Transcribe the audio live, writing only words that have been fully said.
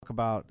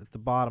about at the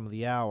bottom of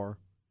the hour,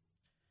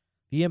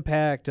 the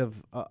impact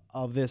of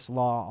this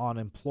law on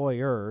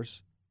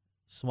employers,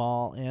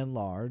 small and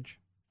large,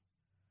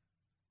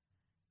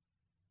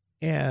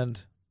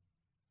 and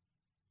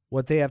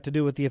what they have to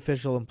do with the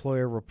official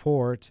employer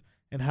report,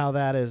 and how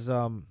that is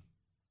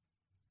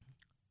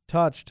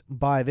touched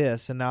by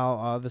this. And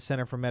now the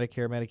Center for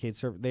Medicare and Medicaid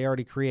Services, they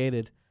already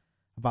created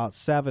about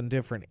 7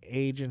 different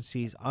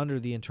agencies under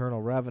the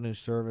Internal Revenue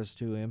Service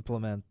to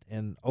implement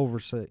and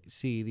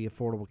oversee the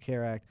Affordable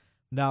Care Act.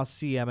 Now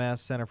CMS,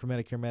 Center for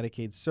Medicare and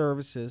Medicaid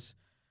Services,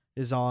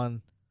 is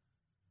on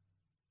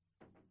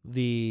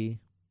the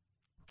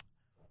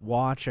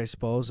watch, I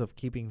suppose, of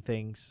keeping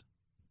things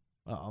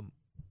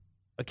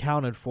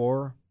accounted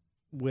for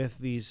with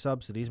these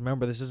subsidies.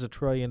 Remember, this is $1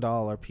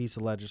 trillion piece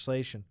of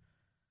legislation.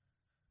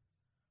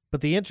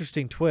 But the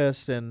interesting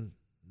twist, and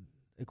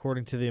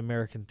according to the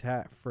American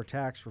for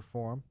Tax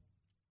Reform,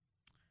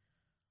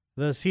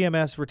 the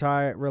CMS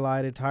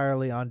relied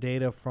entirely on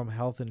data from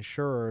health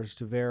insurers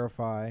to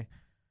verify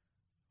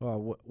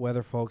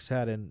whether folks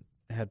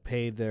had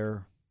paid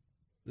their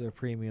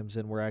premiums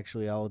and were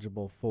actually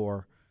eligible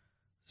for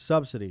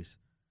subsidies.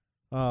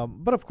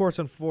 But of course,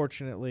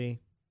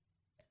 unfortunately,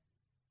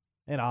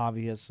 and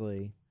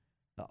obviously,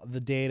 the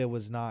data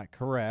was not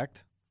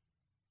correct.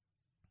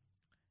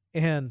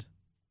 And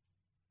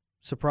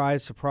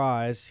surprise,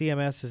 surprise,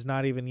 CMS has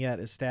not even yet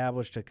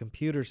established a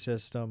computer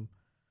system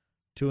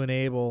to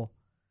enable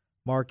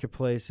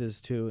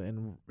marketplaces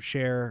to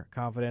share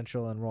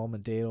confidential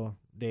enrollment data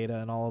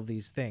and all of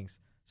these things.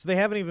 So they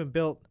haven't even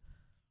built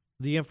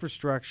the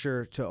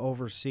infrastructure to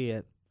oversee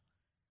it.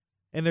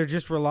 And they're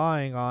just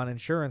relying on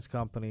insurance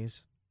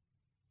companies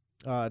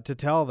to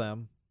tell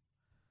them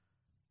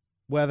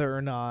whether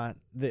or not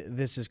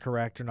this is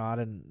correct or not.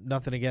 And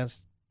nothing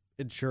against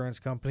insurance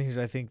companies.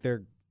 I think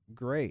they're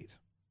great.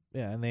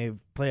 Yeah, and they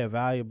play a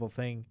valuable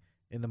thing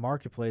in the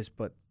marketplace.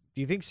 But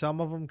do you think some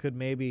of them could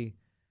maybe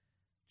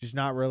just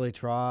not really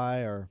try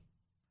or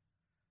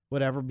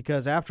whatever?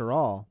 Because after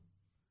all,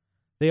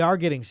 they are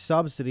getting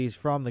subsidies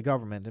from the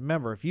government. And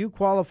remember, if you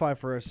qualify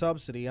for a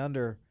subsidy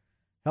under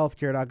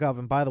healthcare.gov,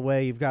 and by the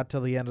way, you've got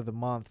till the end of the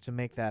month to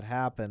make that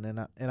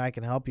happen, and I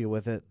can help you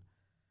with it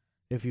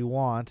if you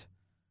want.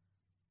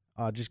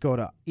 Just go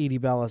to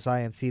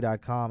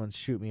edbellisinc.com and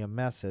shoot me a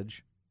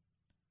message.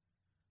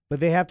 But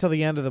they have till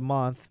the end of the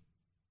month.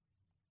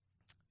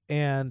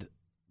 And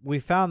we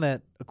found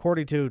that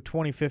according to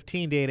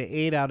 2015 data,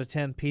 8 out of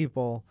 10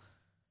 people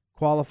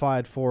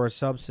qualified for a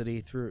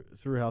subsidy through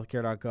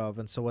healthcare.gov.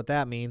 And so what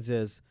that means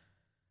is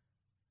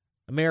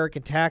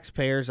American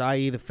taxpayers,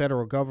 i.e. the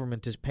federal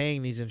government, is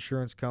paying these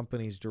insurance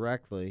companies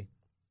directly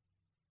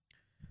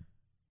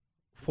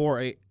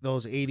for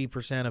those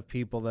 80% of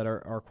people that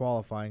are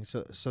qualifying.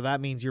 So that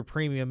means your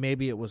premium,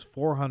 maybe it was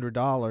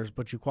 $400,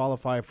 but you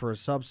qualify for a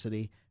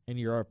subsidy and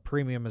your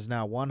premium is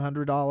now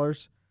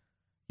 $100.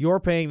 You're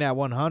paying that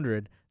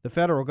 $100. The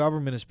federal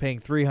government is paying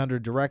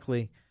 $300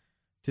 directly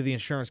to the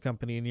insurance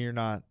company, and you're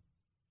not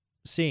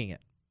seeing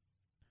it.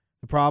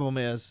 The problem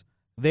is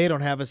they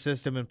don't have a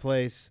system in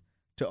place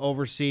to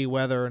oversee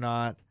whether or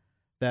not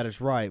that is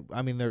right.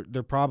 I mean,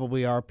 there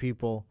probably are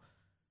people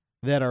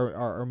that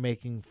are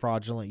making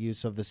fraudulent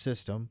use of the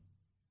system,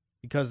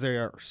 because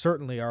there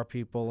certainly are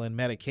people in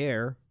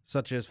Medicare,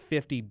 such as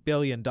 $50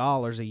 billion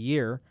a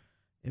year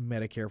in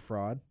Medicare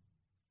fraud.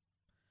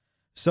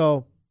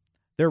 So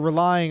they're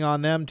relying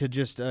on them to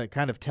just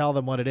kind of tell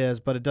them what it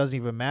is, but it doesn't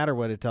even matter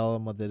what to tell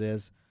them what it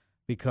is,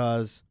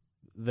 because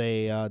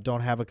they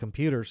don't have a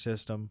computer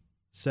system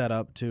set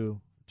up to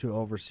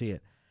oversee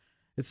it.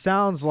 It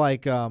sounds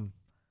like our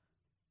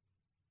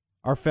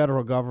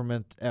federal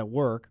government at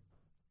work,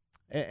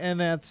 and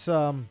that's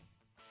kind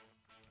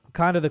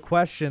of the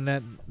question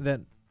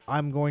that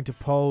I'm going to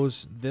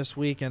pose this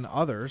week and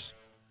others.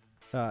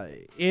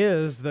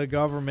 Is the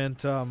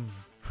government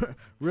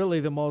really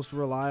the most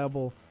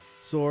reliable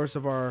source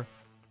of our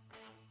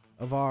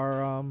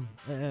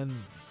and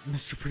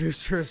Mr.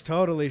 Producer is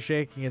totally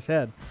shaking his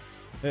head.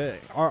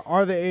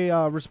 Are they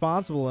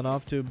responsible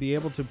enough to be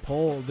able to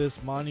pull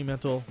this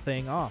monumental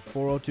thing off?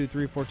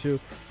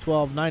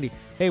 402-342-1290.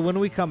 Hey, when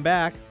we come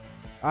back,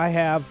 I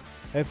have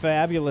a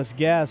fabulous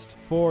guest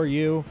for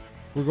you.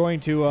 We're going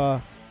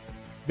to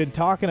been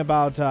talking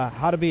about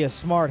how to be a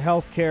smart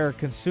healthcare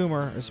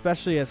consumer,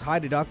 especially as high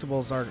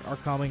deductibles are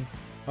coming.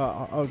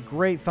 A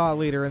great thought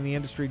leader in the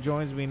industry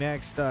joins me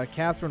next.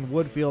 Catherine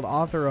Woodfield,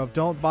 author of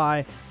Don't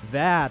Buy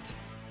That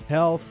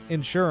Health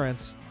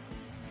Insurance,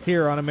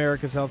 here on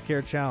America's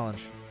Healthcare Challenge.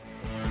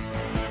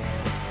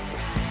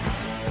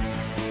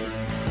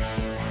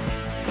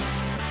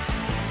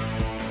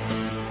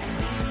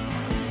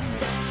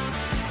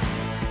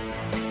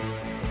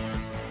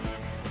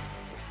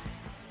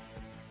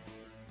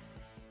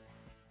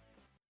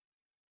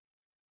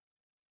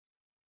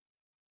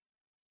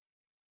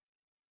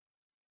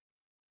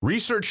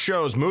 Research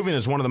shows moving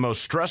is one of the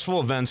most stressful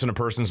events in a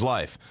person's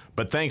life.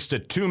 But thanks to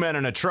Two Men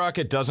in a Truck,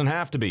 it doesn't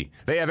have to be.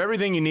 They have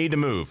everything you need to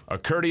move. A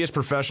courteous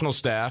professional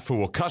staff who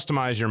will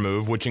customize your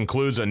move, which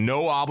includes a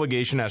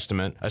no-obligation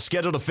estimate, a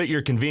schedule to fit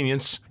your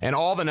convenience, and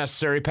all the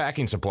necessary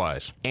packing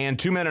supplies. And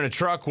Two Men in a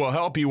Truck will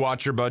help you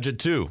watch your budget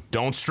too.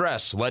 Don't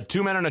stress. Let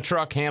Two Men in a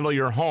Truck handle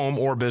your home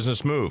or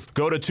business move.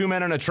 Go to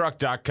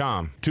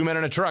twomeninatruck.com. Two Men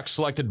in a Truck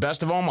selected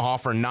Best of Omaha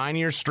for 9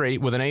 years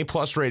straight with an A+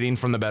 rating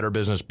from the Better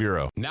Business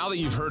Bureau. Now that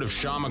you've heard of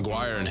Sean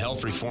McGuire and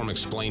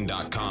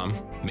HealthReformExplained.com,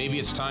 maybe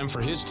it's time for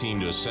his team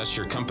to assess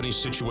your company's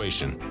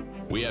situation.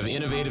 We have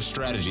innovative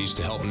strategies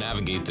to help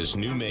navigate this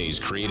new maze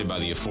created by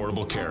the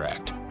Affordable Care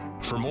Act.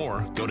 For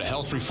more, go to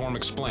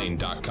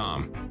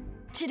HealthReformExplained.com.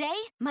 Today,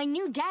 my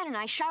new dad and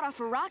I shot off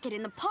a rocket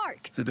in the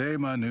park. Today,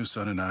 my new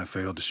son and I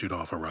failed to shoot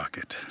off a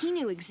rocket. He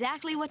knew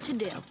exactly what to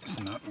do.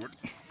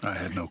 I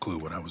had no clue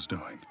what I was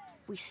doing.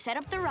 We set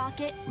up the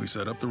rocket.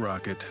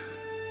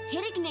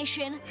 Hit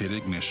ignition.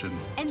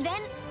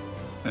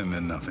 And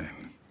then nothing.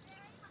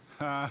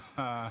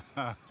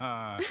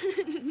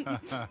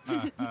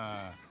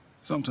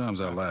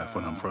 Sometimes I laugh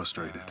when I'm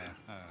frustrated.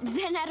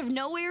 Then out of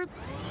nowhere,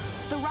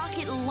 the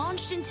rocket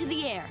launched into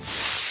the air.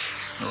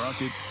 The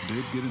rocket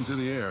did get into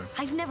the air.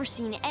 I've never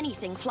seen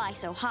anything fly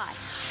so high.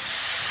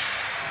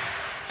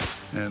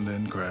 And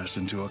then crashed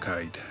into a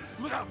kite.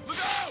 Look out! Look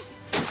out!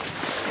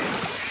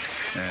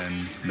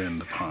 And then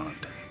the pond.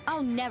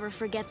 I'll never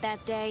forget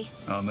that day.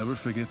 I'll never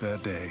forget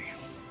that day,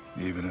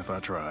 even if I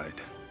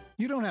tried.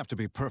 You don't have to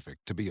be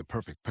perfect to be a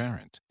perfect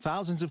parent.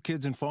 Thousands of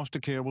kids in foster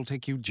care will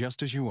take you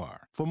just as you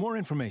are. For more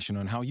information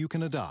on how you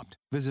can adopt,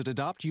 visit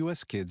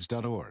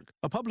adoptuskids.org.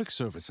 A public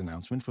service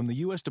announcement from the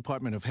U.S.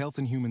 Department of Health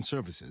and Human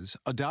Services,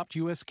 Adopt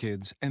U.S.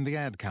 Kids, and the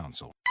Ad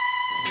Council.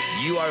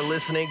 You are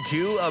listening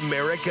to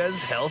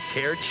America's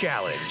Healthcare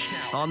Challenge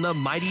on the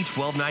Mighty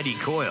 1290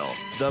 Coil,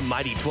 the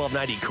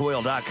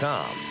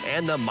Mighty1290Coil.com,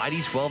 and the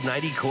Mighty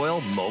 1290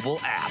 Coil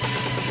mobile app.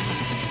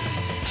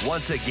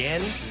 Once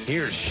again,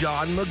 here's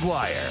Sean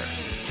McGuire.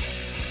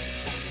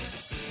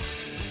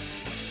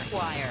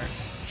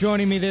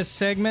 Joining me this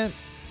segment,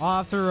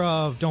 author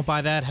of Don't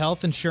Buy That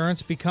Health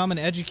Insurance, Become an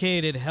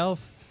Educated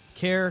Health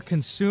Care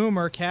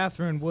Consumer,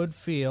 Catherine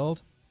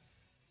Woodfield.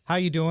 How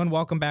you doing?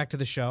 Welcome back to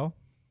the show.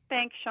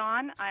 Thanks,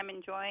 Sean. I'm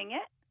enjoying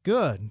it.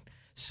 Good.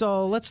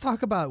 So let's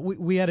talk about,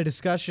 we had a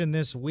discussion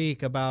this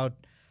week about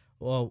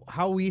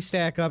how we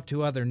stack up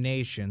to other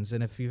nations.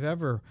 And if you've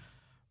ever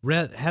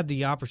had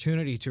the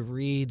opportunity to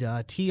read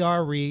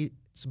T.R.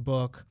 Reid's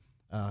book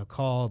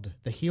called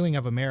The Healing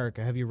of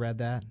America, have you read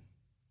that?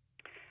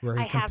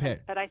 I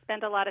haven't, but I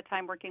spend a lot of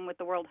time working with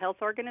the World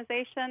Health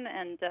Organization,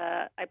 and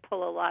I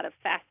pull a lot of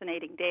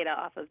fascinating data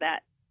out of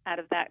that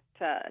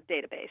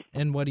database.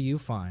 And what do you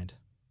find?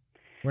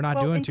 We're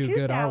not doing too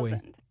good, are we?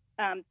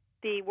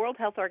 The World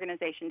Health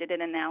Organization did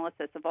an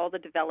analysis of all the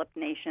developed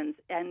nations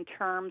in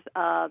terms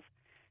of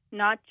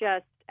not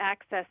just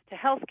access to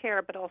health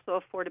care, but also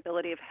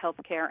affordability of health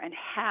care and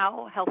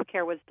how health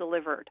care was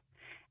delivered.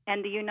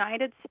 And the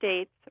United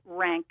States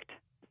ranked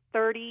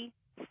 37th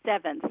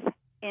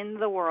in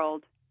the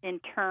world in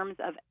terms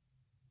of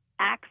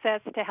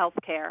access to health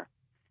care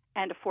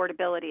and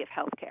affordability of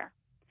health care.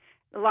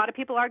 A lot of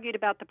people argued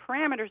about the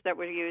parameters that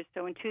were used.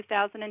 So in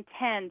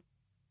 2010,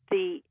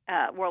 the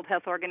World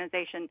Health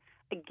Organization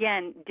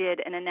again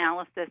did an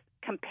analysis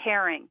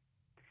comparing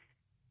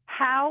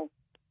how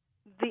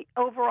the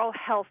overall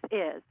health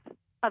is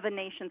of a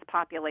nation's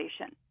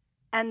population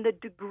and the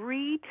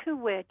degree to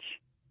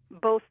which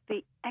both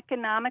the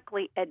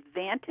economically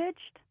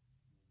advantaged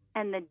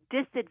and the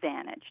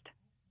disadvantaged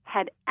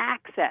had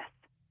access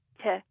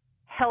to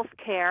health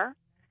care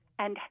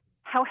and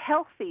how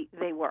healthy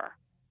they were.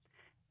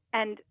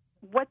 And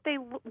what they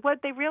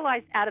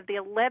realized out of the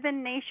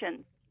 11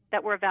 nations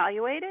that were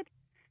evaluated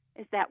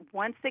is that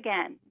once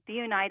again the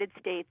United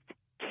States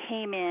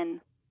came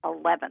in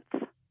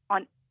 11th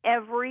on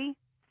every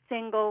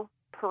single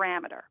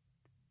parameter.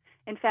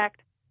 In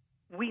fact,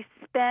 we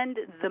spend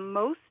the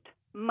most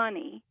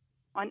money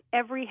on in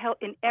every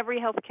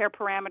healthcare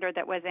parameter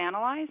that was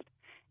analyzed,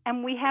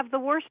 and we have the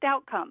worst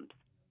outcomes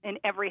in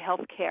every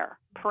healthcare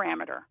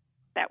parameter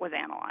that was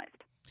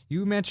analyzed.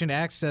 You mentioned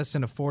access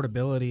and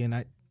affordability, and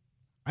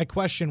I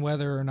question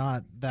whether or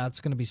not that's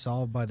going to be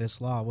solved by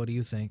this law. What do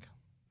you think?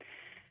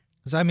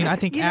 Because, I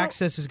think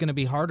access is going to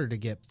be harder to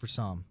get for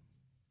some.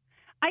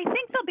 I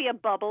think there'll be a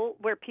bubble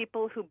where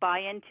people who buy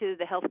into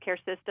the healthcare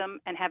system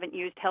and haven't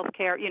used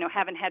healthcare,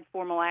 haven't had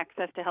formal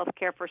access to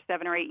healthcare for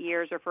 7 or 8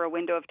 years or for a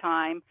window of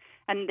time,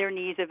 and their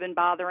knees have been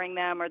bothering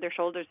them or their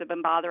shoulders have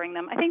been bothering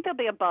them. I think there'll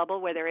be a bubble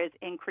where there is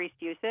increased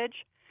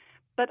usage.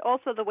 But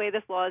also the way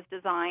this law is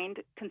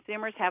designed,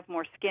 consumers have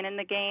more skin in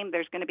the game.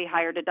 There's going to be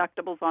higher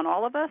deductibles on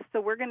all of us. So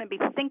we're going to be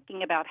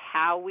thinking about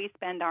how we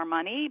spend our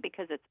money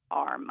because it's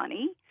our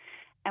money.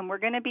 And we're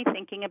going to be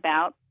thinking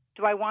about,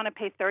 do I want to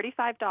pay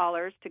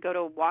 $35 to go to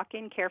a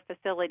walk-in care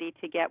facility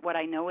to get what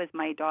I know is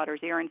my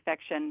daughter's ear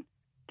infection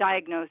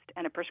diagnosed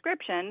and a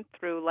prescription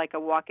through like a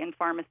walk-in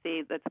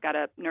pharmacy that's got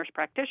a nurse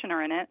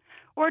practitioner in it?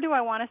 Or do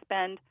I want to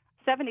spend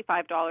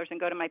 $75 and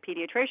go to my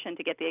pediatrician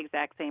to get the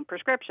exact same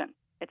prescription.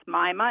 It's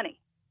my money.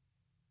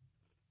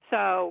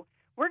 So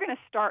we're going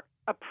to start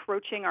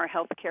approaching our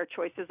healthcare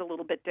choices a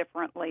little bit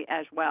differently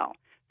as well.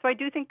 So I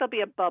do think there'll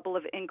be a bubble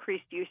of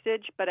increased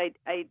usage, but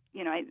I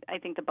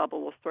think the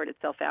bubble will sort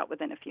itself out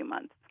within a few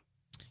months.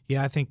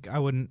 Yeah, I think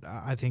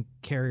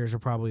carriers are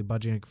probably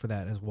budgeting for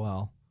that as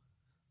well,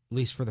 at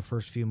least for the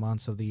first few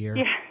months of the year.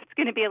 Yeah, it's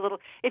going to be a little.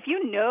 If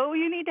you know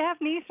you need to have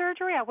knee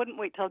surgery, I wouldn't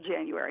wait till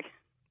January.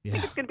 Yeah. I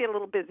think it's going to be a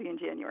little busy in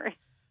January.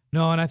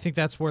 No, and I think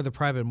that's where the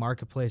private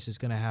marketplace is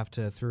going to have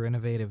to, through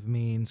innovative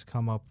means,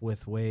 come up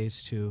with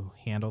ways to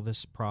handle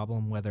this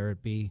problem, whether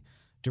it be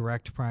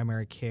direct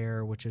primary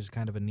care, which is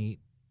kind of a neat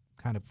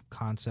kind of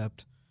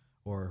concept,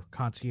 or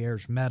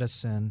concierge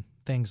medicine,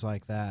 things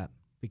like that,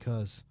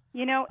 because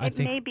it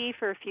may be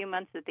for a few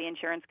months that the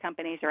insurance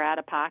companies are out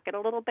of pocket a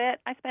little bit.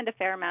 I spend a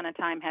fair amount of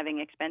time having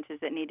expenses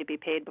that need to be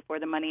paid before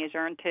the money is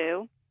earned,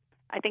 too.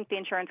 I think the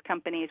insurance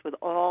companies, with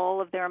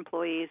all of their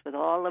employees, with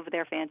all of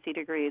their fancy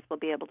degrees, will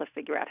be able to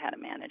figure out how to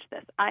manage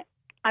this.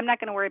 I'm not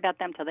going to worry about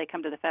them till they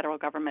come to the federal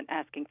government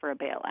asking for a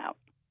bailout.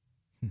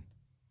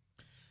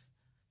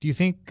 Do you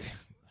think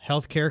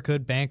healthcare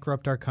could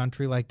bankrupt our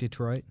country like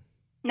Detroit?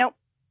 Nope.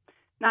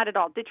 Not at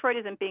all. Detroit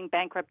isn't being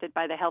bankrupted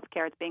by the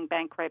healthcare. It's being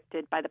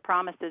bankrupted by the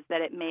promises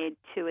that it made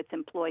to its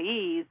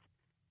employees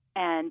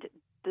and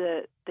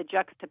the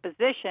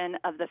juxtaposition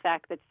of the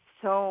fact that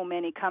so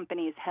many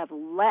companies have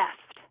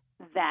left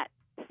that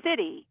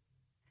city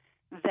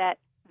that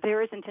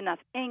there isn't enough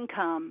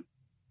income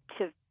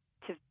to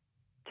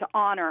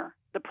honor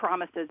the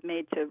promises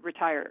made to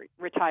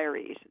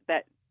retirees,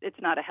 that it's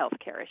not a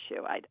healthcare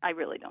issue. I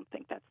really don't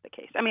think that's the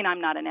case. I mean,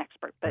 I'm not an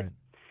expert, but right.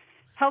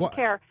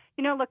 Healthcare,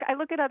 I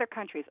look at other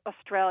countries.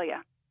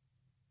 Australia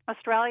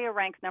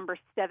ranks number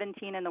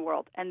 17 in the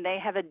world, and they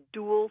have a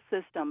dual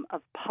system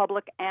of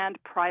public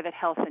and private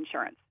health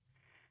insurance.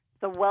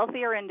 The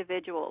wealthier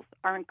individuals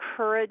are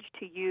encouraged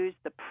to use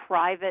the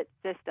private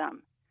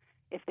system.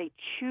 If they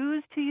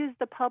choose to use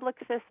the public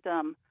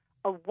system,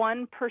 a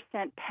 1%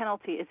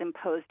 penalty is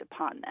imposed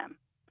upon them.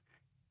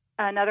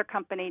 Another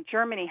company,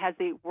 Germany, has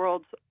the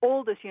world's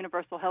oldest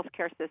universal health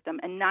care system,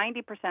 and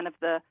 90% of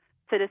the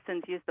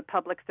citizens use the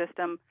public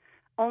system.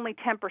 Only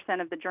 10%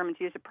 of the Germans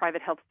use a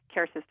private health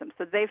care system.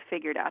 So they've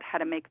figured out how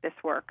to make this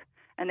work,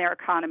 and their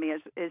economy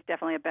is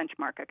definitely a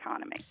benchmark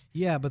economy.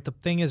 Yeah, but the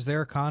thing is,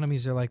 their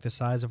economies are like the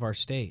size of our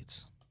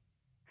states.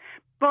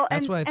 Well,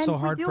 that's why it's so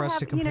hard for us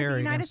to compare the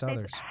against United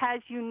others. States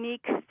has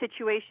unique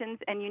situations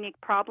and unique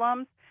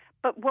problems,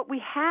 but what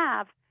we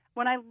have,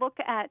 when I look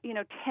at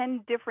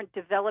 10 different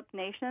developed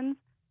nations,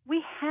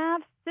 we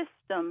have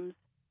systems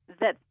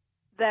that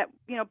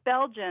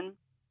Belgium,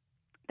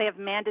 they have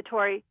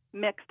mandatory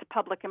mixed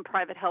public and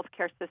private health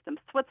care systems.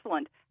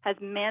 Switzerland has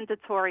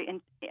mandatory,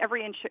 and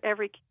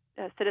every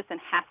citizen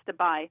has to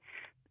buy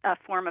a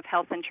form of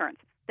health insurance.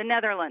 The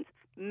Netherlands,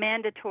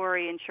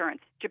 mandatory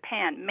insurance.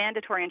 Japan,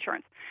 mandatory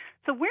insurance.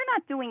 So we're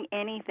not doing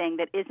anything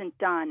that isn't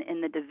done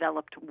in the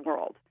developed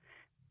world.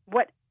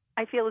 What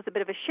I feel is a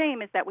bit of a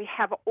shame is that we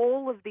have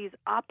all of these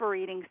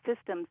operating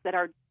systems that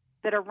are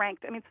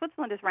ranked. I mean,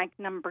 Switzerland is ranked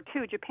number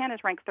 2. Japan is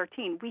ranked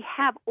 13. We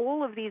have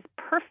all of these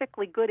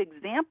perfectly good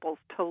examples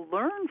to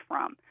learn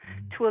from,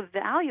 to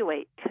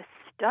evaluate, to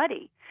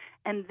study.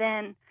 And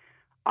then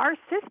our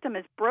system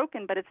is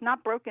broken, but it's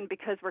not broken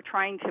because we're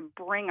trying to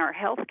bring our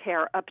health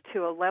care up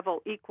to a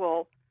level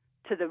equal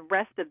to the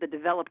rest of the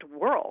developed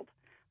world.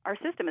 Our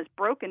system is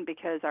broken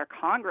because our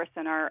Congress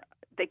and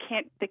they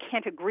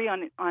can't agree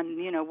on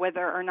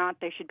whether or not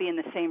they should be in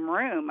the same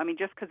room. I mean,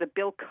 just because a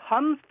bill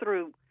comes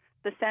through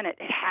the Senate,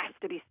 it has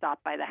to be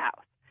stopped by the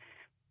House.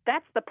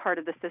 That's the part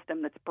of the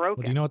system that's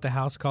broken. Well, do you know what the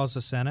House calls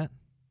the Senate?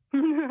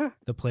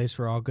 The place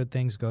where all good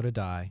things go to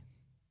die.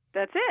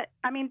 That's it.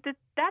 I mean,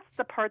 that's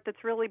the part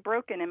that's really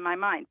broken in my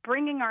mind.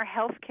 Bringing our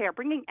health care,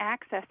 bringing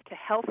access to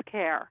health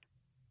care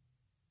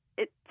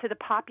to the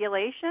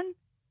population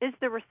is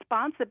the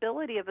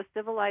responsibility of a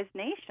civilized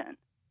nation.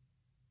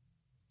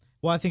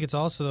 Well, I think it's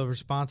also the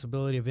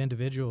responsibility of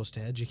individuals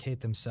to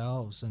educate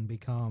themselves and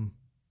become,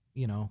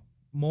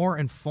 more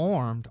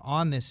informed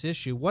on this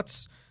issue.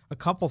 What's a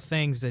couple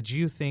things that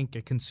you think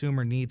a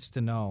consumer needs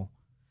to know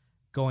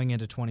going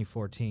into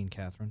 2014,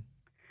 Catherine?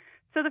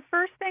 So the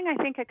first thing I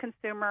think a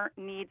consumer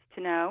needs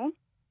to know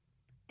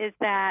is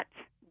that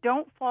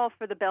don't fall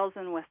for the bells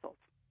and whistles.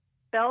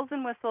 Bells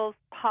and whistles,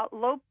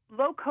 low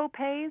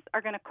copays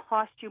are going to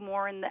cost you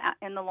more in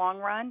the long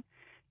run.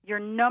 Your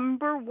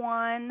number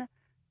one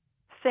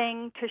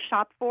thing to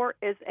shop for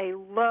is a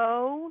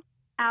low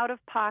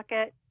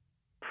out-of-pocket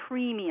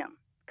premium,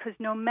 because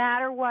no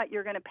matter what,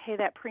 you're going to pay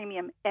that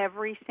premium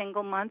every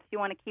single month. You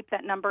want to keep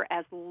that number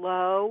as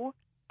low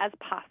as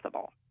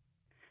possible.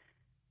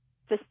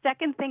 The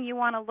second thing you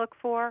want to look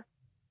for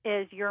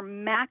is your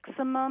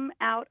maximum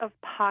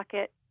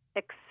out-of-pocket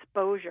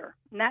exposure.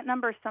 And that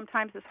number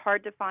sometimes is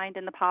hard to find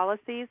in the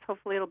policies.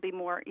 Hopefully it'll be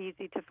more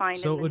easy to find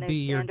in the So it would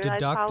be your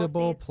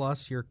deductible policies.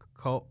 Plus your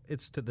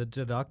it's to the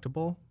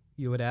deductible.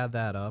 You would add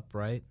that up,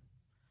 right?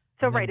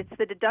 So it's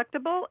the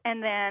deductible,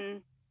 and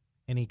then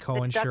Any The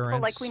co-insurance,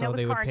 deductible, like we know so with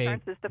they car would pay.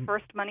 insurance, is the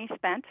first money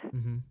spent.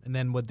 Mm-hmm. And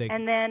then would they?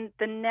 And then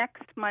the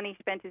next money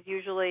spent is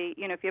usually,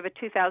 if you have a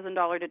 $2,000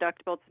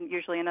 deductible, it's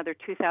usually another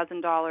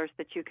 $2,000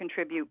 that you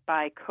contribute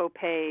by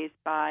co-pays,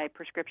 by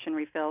prescription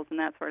refills, and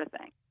that sort of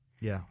thing.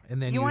 Yeah,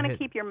 and then you want to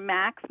keep your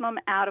maximum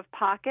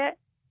out-of-pocket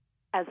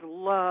as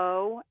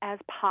low as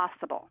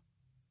possible.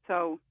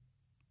 So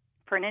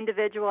for an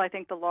individual, I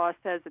think the law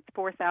says it's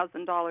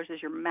 $4,000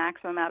 is your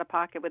maximum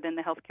out-of-pocket within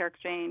the healthcare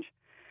exchange.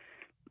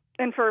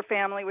 And for a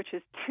family, which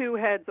is 2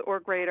 heads or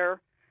greater,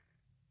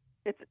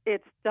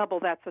 it's double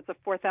that. So it's a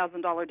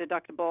 $4,000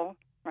 deductible,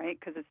 right,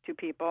 because it's 2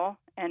 people,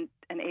 and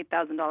an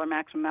 $8,000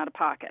 maximum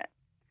out-of-pocket.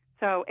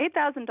 So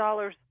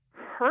 $8,000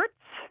 hurts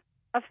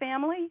a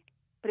family,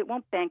 but it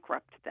won't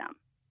bankrupt them.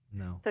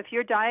 No. So if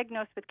you're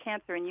diagnosed with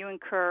cancer and you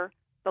incur,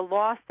 the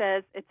law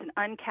says it's an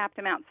uncapped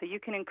amount. So you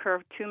can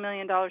incur $2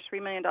 million, $3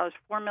 million,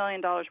 $4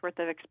 million worth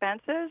of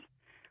expenses.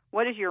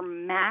 What is your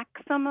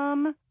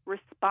maximum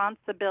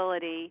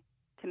responsibility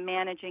to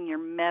managing your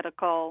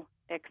medical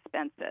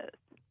expenses?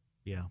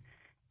 Yeah.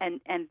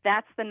 And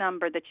that's the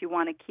number that you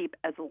want to keep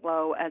as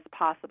low as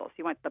possible. So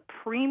you want the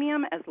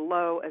premium as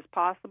low as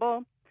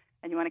possible,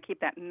 and you want to keep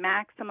that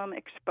maximum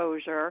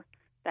exposure,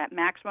 that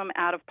maximum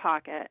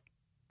out-of-pocket,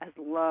 as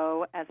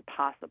low as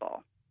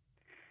possible.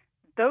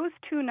 Those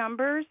 2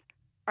 numbers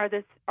are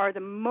the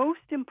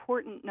most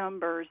important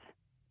numbers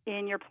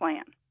in your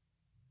plan.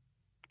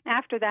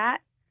 After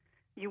that,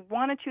 you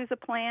want to choose a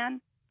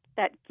plan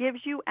that gives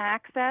you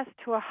access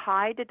to a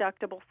high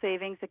deductible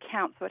savings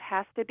account. So it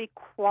has to be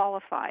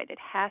qualified. It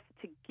has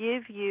to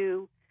give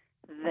you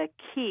the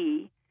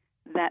key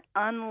that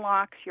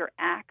unlocks your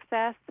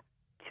access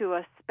to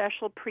a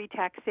special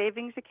pre-tax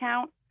savings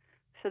account,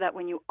 so that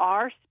when you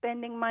are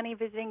spending money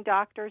visiting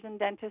doctors and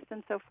dentists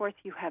and so forth,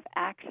 you have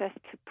access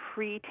to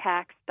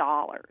pre-tax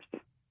dollars.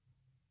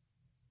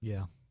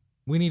 Yeah.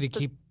 We need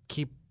to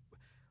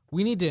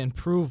we need to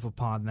improve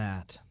upon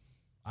that,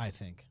 I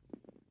think.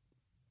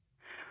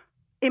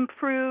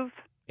 Improve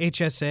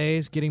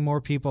HSAs, getting more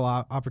people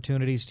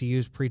opportunities to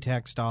use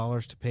pre-tax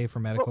dollars to pay for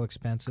medical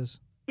expenses.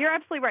 You're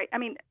absolutely right. I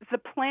mean, the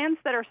plans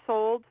that are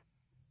sold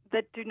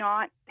that do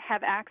not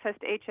have access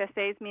to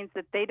HSAs means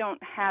that they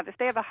don't have, if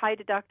they have a high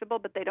deductible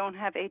but they don't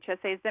have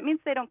HSAs, that means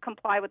they don't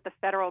comply with the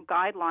federal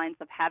guidelines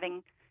of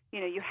having,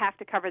 you have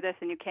to cover this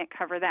and you can't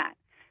cover that.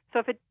 So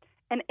if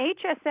an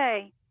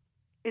HSA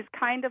is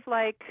kind of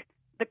like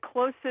the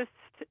closest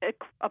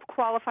of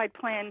qualified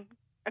plan,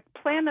 a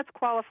plan that's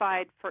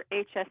qualified for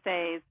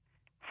HSAs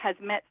has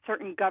met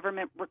certain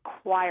government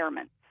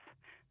requirements.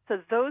 So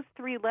those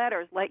 3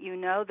 letters let you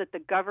know that the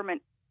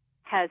government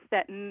has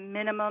set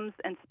minimums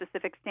and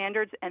specific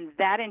standards, and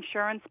that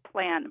insurance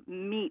plan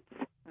meets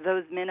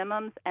those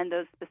minimums and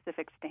those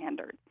specific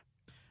standards.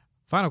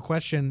 Final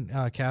question,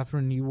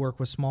 Catherine. You work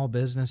with small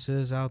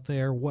businesses out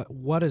there.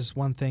 What is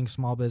one thing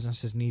small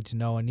businesses need to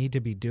know and need to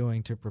be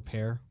doing to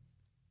prepare?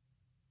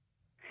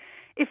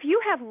 If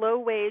you have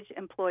low-wage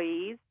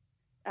employees,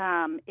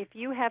 if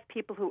you have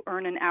people who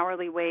earn an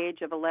hourly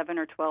wage of $11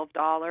 or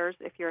 $12,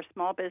 if you're a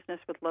small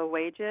business with low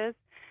wages,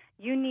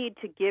 you need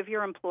to give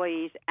your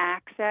employees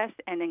access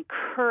and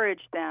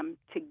encourage them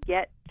to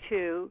get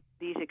to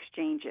these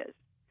exchanges,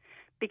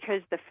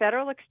 because the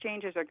federal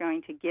exchanges are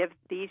going to give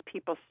these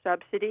people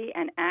subsidy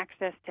and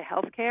access to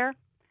health care,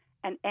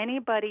 and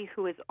anybody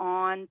who is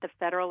on the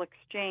federal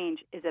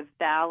exchange is a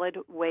valid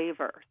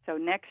waiver. So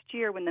next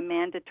year when the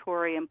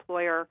mandatory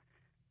employer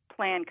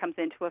plan comes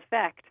into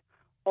effect,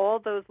 all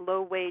those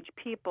low-wage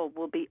people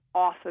will be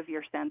off of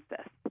your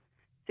census.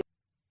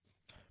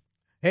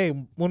 Hey,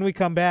 when we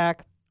come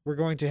back, we're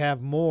going to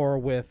have more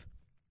with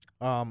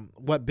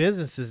what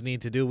businesses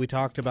need to do. We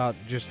talked about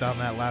just on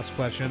that last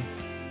question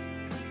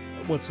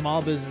what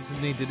small businesses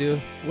need to do.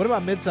 What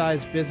about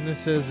mid-sized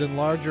businesses and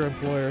larger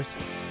employers?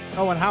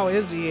 Oh, and how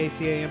is the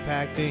ACA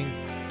impacting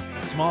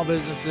small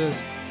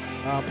businesses?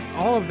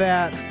 All of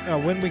that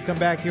when we come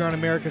back here on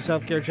America's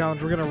Healthcare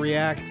Challenge. We're going to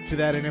react to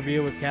that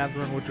interview with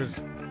Catherine, which was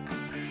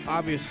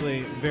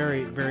obviously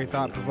very, very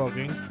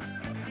thought-provoking.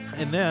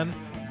 And then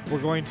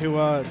we're going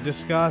to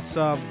discuss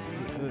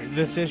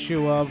this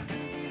issue of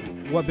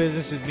what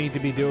businesses need to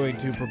be doing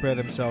to prepare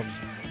themselves.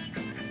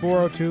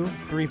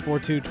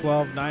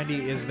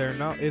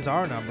 402-342-1290 is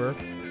our number,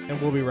 and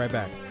we'll be right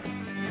back.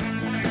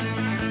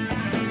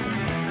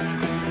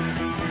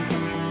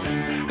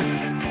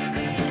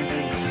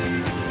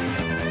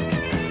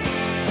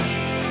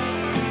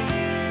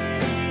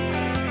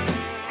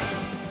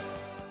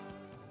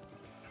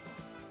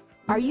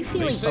 Are you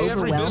feeling They say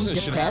every overwhelmed,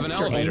 business should have an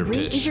depressed, or elevator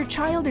angry? pitch. Is your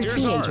child or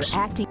Here's teenager ours.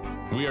 acting?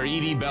 We are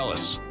ED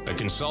Bellis, a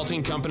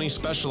consulting company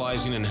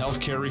specializing in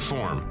healthcare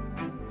reform,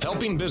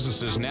 helping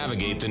businesses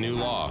navigate the new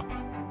law.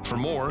 For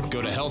more,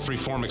 go to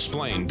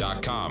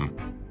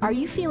healthreformexplained.com. Are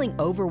you feeling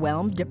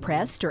overwhelmed,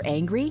 depressed, or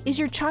angry? Is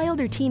your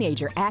child or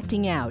teenager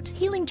acting out?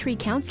 Healing Tree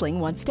Counseling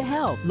wants to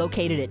help.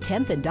 Located at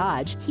 10th and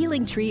Dodge,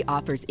 Healing Tree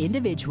offers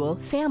individual,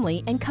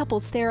 family, and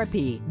couples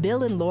therapy.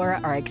 Bill and Laura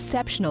are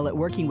exceptional at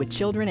working with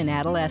children and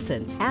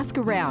adolescents. Ask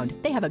around.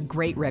 They have a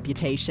great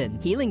reputation.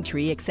 Healing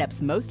Tree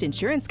accepts most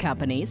insurance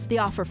companies. They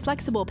offer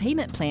flexible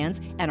payment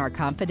plans and are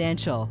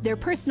confidential. Their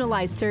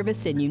personalized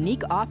service and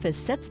unique office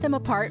sets them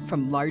apart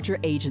from larger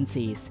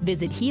agencies.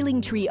 Visit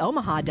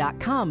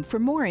HealingTreeOmaha.com for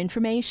more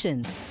information.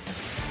 Not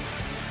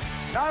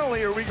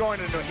only are we going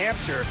to New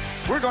Hampshire,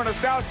 we're going to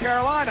South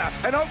Carolina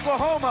and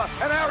Oklahoma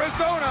and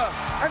Arizona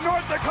and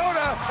North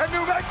Dakota and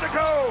New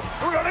Mexico.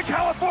 We're going to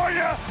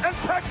California and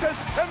Texas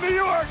and New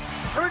York.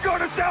 And we're going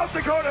to South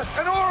Dakota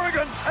and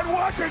Oregon and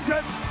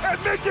Washington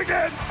and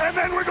Michigan. And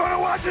then we're going to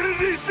Washington,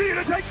 D.C.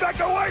 to take back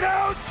the White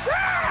House.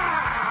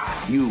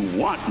 Yeah! You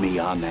want me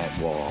on that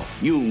wall.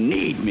 You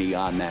need me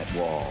on that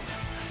wall.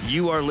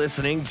 You are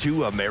listening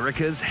to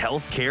America's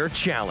Healthcare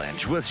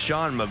Challenge with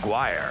Sean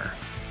McGuire.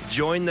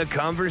 Join the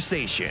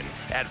conversation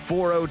at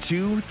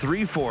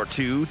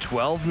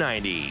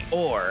 402-342-1290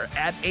 or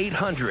at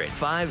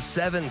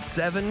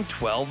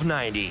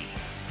 800-577-1290.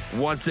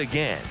 Once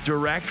again,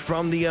 direct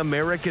from the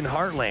American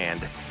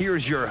heartland,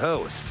 here's your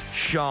host,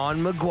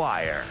 Sean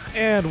McGuire.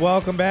 And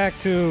welcome back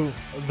to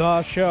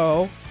the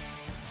show.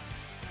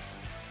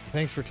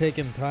 Thanks for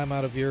taking time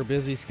out of your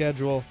busy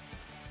schedule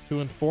to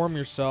inform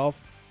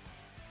yourself.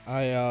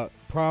 I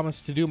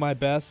promise to do my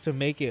best to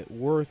make it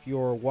worth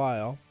your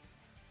while.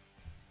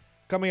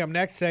 Coming up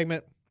next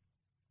segment,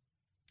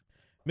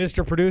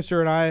 Mr.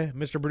 Producer and I,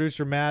 Mr.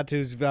 Producer Matt,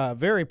 who's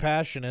very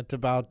passionate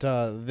about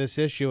this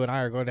issue, and I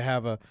are going to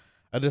have a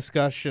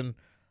discussion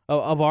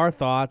of our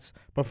thoughts.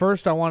 But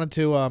first, I wanted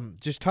to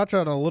just touch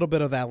on a little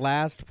bit of that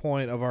last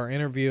point of our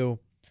interview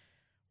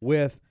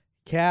with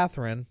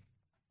Catherine,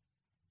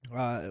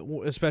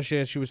 especially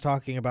as she was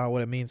talking about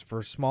what it means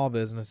for small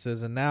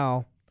businesses. And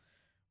now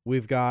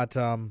we've got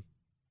to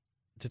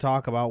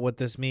talk about what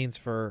this means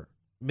for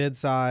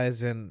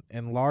mid-size and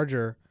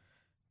larger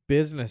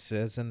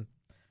businesses. And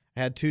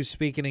I had 2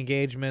 speaking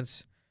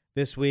engagements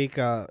this week.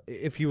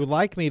 If you would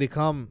like me to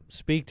come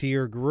speak to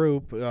your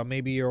group,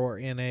 maybe you're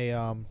in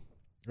an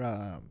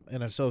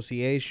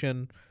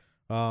association,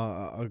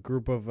 a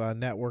group of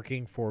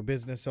networking for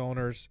business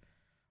owners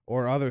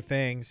or other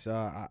things,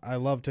 I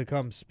love to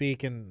come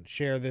speak and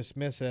share this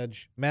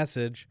message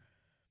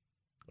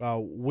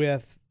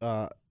with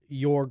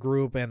your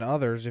group and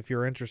others if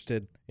you're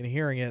interested in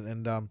hearing it.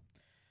 And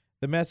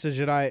the message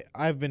that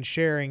I've been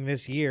sharing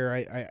this year,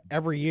 I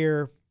every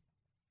year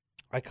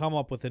I come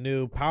up with a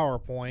new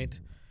PowerPoint,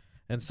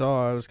 and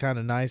so it was kind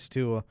of nice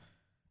to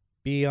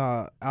be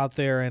out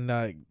there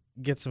and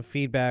get some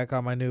feedback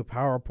on my new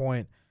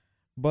PowerPoint.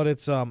 But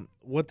it's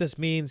what this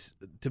means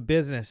to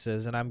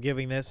businesses, and I'm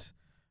giving this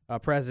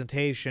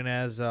presentation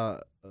as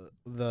the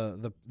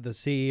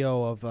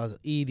CEO of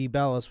E.D.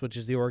 Bellis, which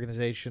is the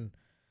organization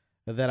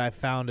that I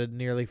founded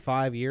nearly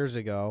 5 years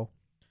ago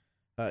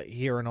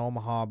here in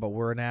Omaha. But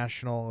we're a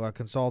national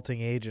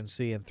consulting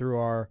agency, and through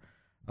our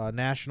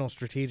national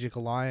strategic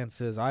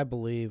alliances, I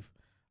believe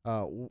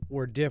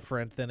we're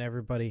different than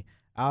everybody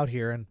out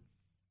here. And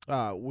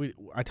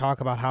I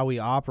talk about how we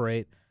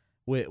operate,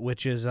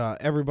 which is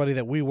everybody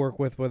that we work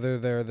with, whether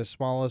they're the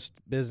smallest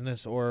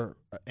business or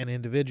an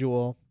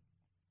individual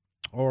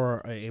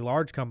or a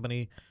large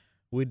company,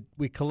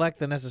 we collect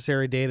the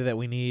necessary data that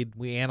we need,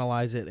 we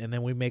analyze it, and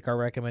then we make our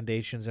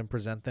recommendations and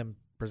present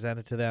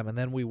it to them, and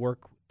then we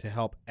work to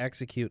help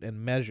execute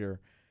and measure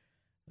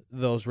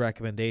those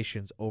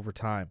recommendations over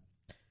time.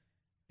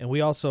 And we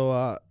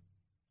also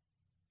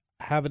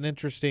have an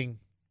interesting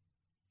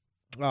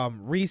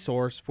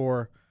resource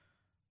for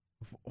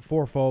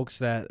folks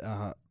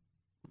that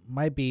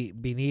might be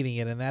needing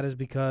it, and that is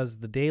because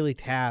the daily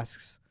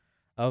tasks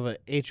of an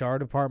HR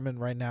department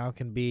right now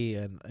can be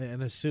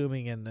an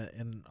assuming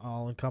and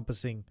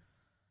all-encompassing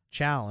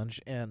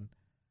challenge. And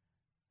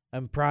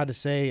I'm proud to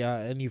say,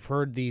 and you've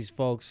heard these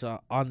folks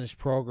on this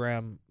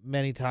program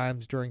many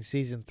times during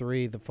Season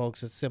 3, the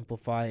folks at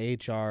Simplify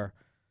HR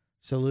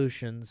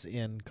Solutions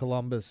in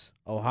Columbus,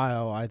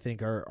 Ohio, I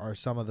think are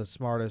some of the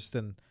smartest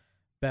and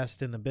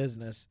best in the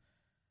business.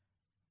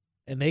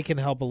 And they can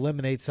help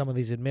eliminate some of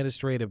these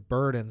administrative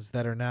burdens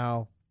that are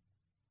now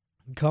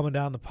coming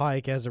down the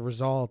pike as a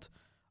result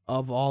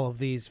of all of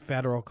these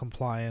federal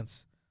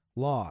compliance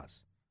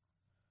laws,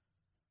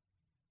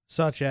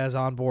 such as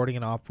onboarding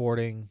and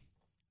offboarding,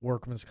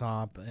 workman's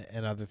comp,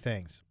 and other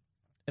things.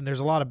 And there's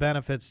a lot of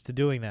benefits to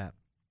doing that.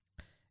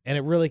 And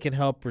it really can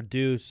help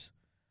reduce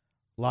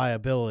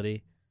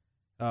liability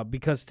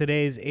because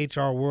today's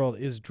HR world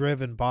is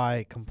driven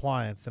by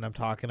compliance. And I'm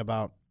talking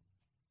about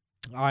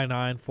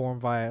I-9 form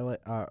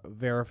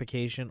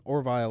verification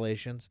or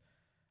violations.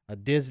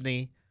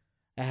 Disney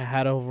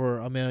had over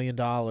 $1 million in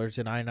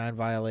I-9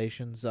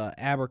 violations.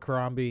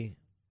 Abercrombie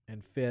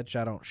and Fitch,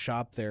 I don't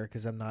shop there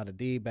because I'm not a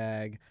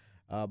D-bag,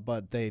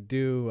 but they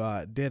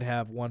did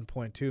have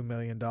 $1.2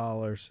 million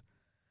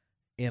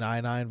in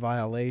I-9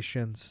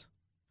 violations.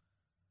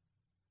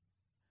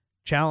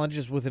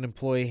 challenges with an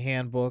employee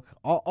handbook.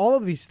 All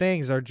of these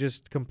things are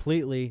just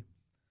completely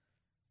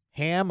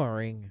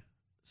hammering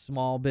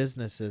small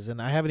businesses.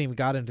 And I haven't even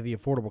got into the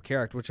Affordable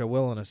Care Act, which I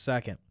will in a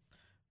second.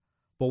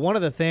 But one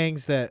of the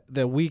things that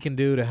we can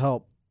do to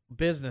help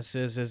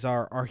businesses is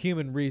our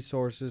human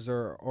resources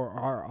or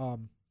our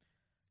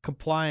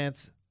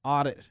compliance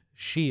audit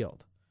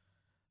shield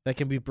that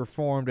can be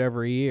performed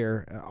every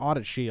year, an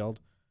audit shield,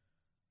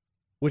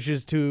 which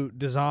is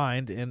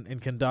designed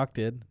and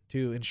conducted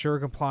to ensure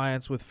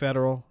compliance with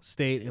federal,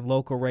 state, and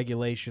local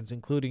regulations,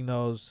 including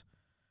those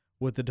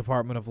with the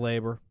Department of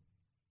Labor,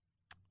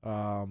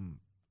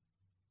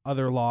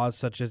 other laws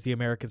such as the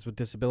Americans with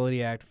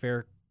Disability Act,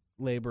 Fair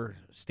Labor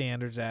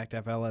Standards Act,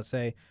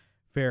 FLSA,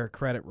 Fair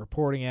Credit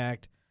Reporting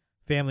Act,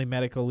 Family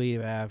Medical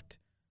Leave Act,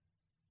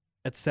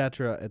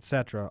 etc.,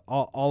 etc.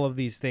 All of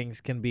these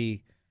things can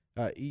be,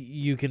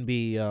 you can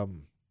be,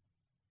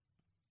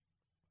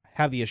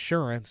 have the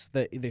assurance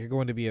that you're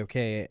going to be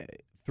okay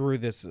through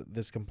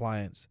this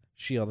compliance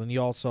shield. And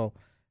you also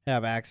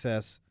have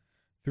access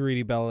through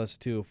Edie Bellis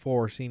to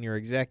 4 senior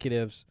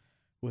executives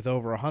with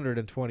over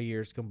 120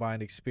 years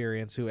combined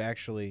experience who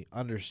actually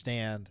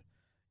understand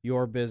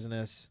your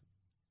business,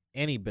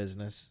 any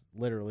business,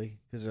 literally,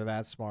 because they're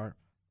that smart,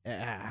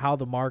 how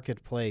the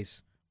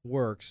marketplace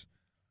works.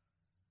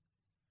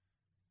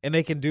 And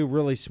they can do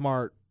really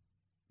smart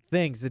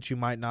things that you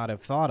might not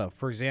have thought of.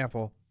 For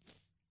example,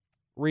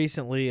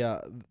 recently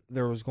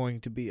there was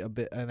going to be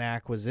an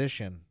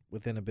acquisition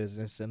within a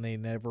business, and they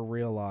never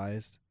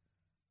realized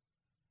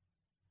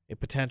a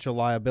potential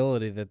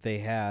liability that they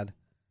had,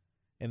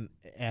 and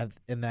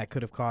that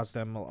could have cost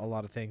them a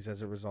lot of things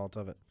as a result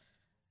of it.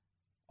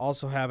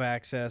 Also have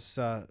access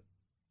to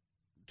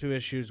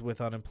issues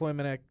with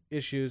unemployment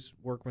issues,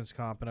 workman's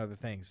comp, and other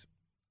things.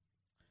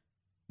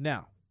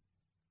 Now,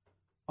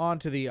 on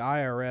to the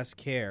IRS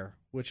Care,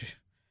 which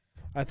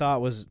I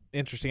thought was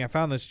interesting. I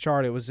found this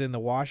chart. It was in the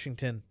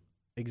Washington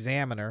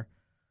Examiner,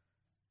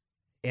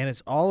 and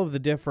it's all of the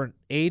different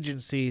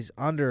agencies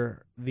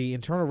under the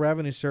Internal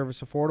Revenue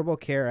Service Affordable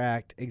Care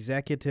Act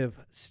Executive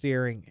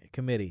Steering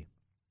Committee.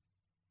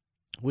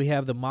 We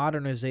have the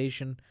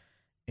Modernization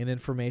and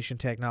Information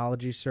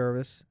Technology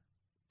Service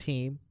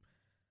team,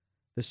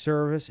 the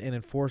Service and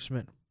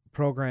Enforcement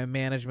Program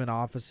Management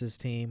Offices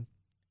team,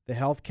 the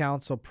Health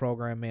Council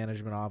Program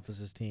Management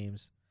Offices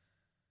teams,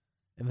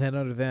 and then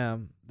under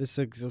them, this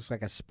looks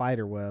like a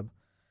spider web,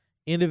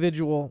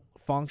 Individual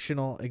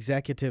Functional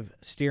Executive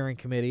Steering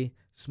Committee,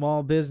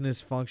 Small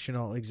Business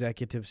Functional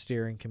Executive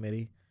Steering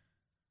Committee.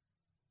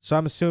 So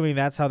I'm assuming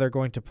that's how they're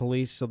going to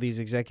police. So these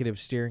executive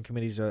steering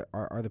committees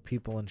are the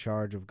people in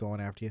charge of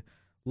going after you.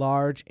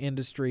 Large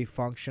Industry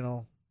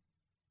Functional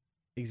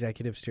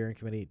Executive Steering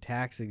Committee,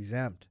 Tax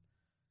Exempt.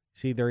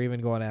 See, they're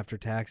even going after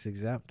tax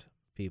exempt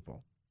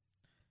people.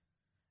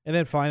 And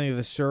then finally,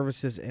 the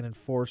Services and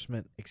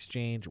Enforcement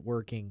Exchange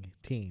Working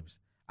Teams.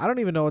 I don't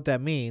even know what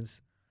that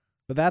means,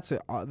 but that's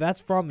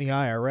from the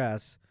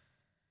IRS.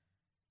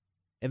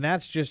 And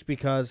that's just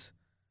because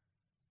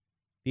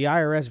the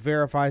IRS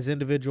verifies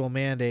individual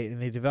mandate,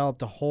 and they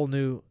developed a whole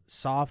new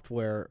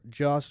software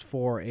just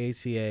for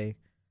ACA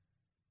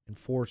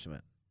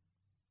enforcement.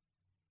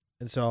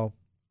 And so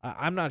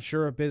I'm not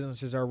sure if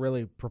businesses are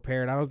really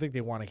prepared. I don't think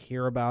they want to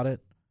hear about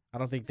it. I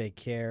don't think they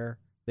care.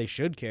 They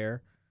should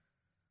care,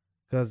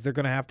 because they're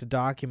going to have to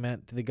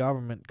document to the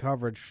government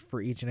coverage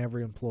for each and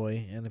every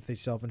employee, and if they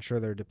self-insure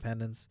their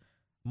dependents,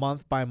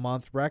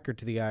 month-by-month record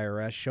to the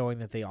IRS showing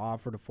that they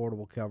offered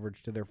affordable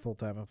coverage to their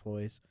full-time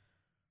employees.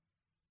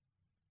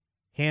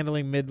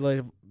 Handling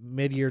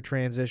mid-year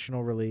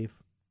transitional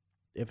relief,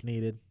 if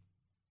needed.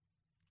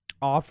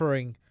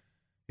 Offering,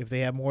 if they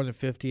have more than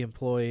 50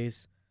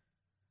 employees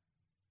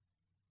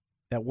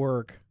that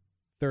work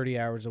 30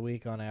 hours a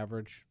week on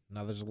average.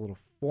 Now, there's a little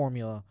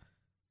formula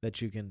that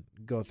you can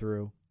go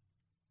through.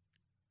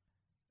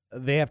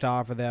 They have to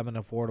offer them an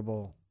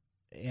affordable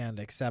and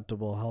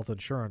acceptable health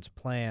insurance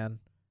plan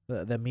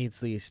that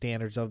meets the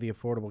standards of the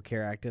Affordable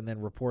Care Act, and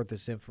then report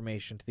this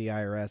information to the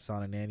IRS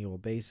on an annual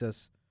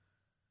basis.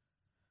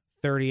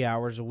 30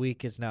 hours a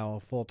week is now a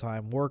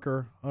full-time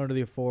worker under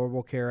the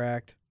Affordable Care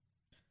Act.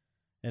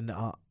 And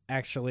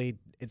actually,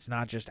 it's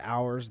not just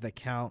hours that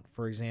count.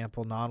 For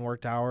example,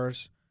 non-worked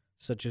hours,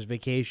 such as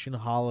vacation,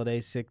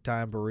 holiday, sick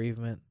time,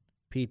 bereavement,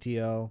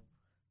 PTO,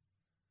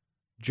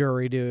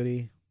 jury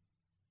duty,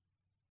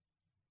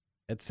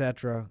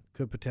 etc.,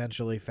 could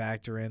potentially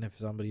factor in if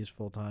somebody is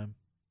full-time.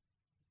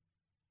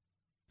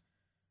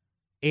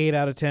 8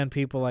 out of 10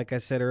 people, like I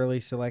said earlier,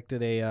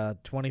 selected a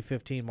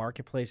 2015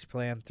 marketplace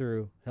plan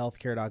through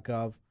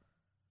healthcare.gov.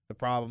 The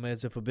problem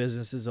is if a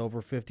business is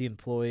over 50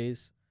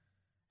 employees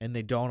and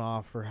they don't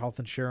offer health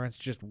insurance,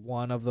 just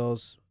one of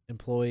those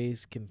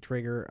employees can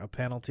trigger a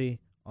penalty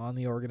on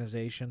the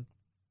organization.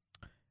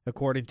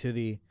 According to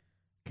the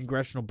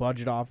Congressional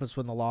Budget Office,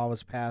 when the law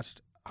was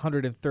passed,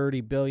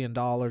 $130 billion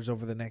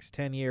over the next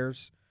 10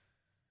 years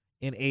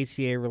in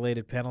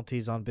ACA-related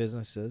penalties on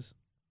businesses.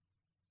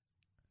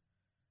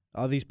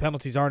 These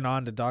penalties are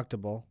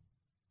non-deductible,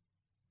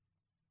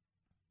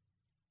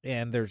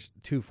 and there's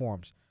 2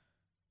 forms.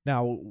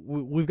 Now,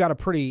 we've got a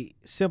pretty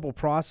simple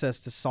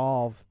process to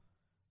solve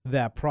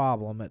that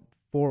problem at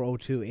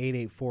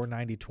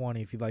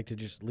 402-884-9020 if you'd like to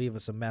just leave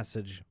us a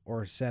message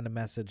or send a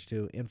message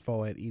to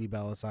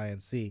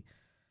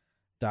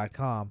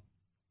info@edbellisinc.com.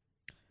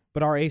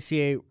 But our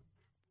ACA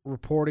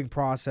reporting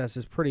process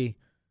is pretty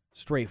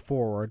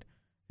straightforward.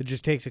 It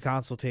just takes a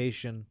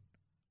consultation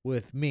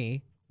with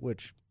me,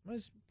 which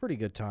is a pretty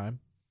good time.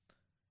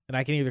 And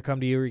I can either come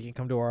to you or you can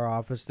come to our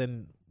office.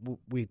 Then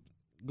we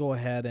go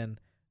ahead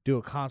and do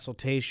a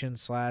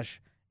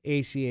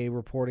consultation/ACA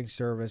reporting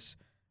service,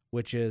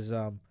 which is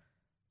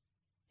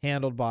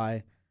handled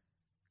by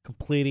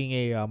completing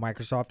a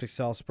Microsoft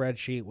Excel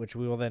spreadsheet, which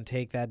we will then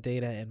take that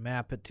data and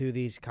map it to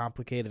these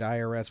complicated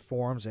IRS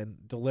forms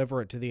and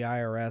deliver it to the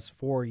IRS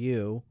for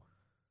you,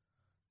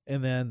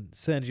 and then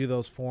send you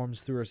those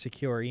forms through a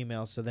secure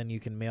email so then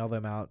you can mail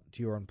them out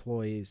to your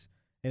employees.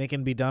 And it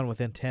can be done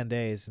within 10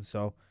 days. And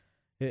so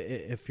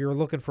if you're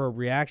looking for a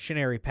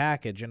reactionary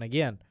package, and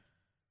again,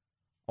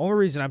 only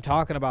reason I'm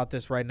talking about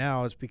this right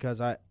now is because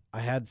I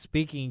had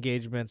speaking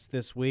engagements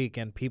this week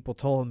and people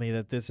told me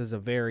that this is a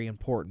very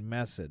important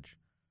message.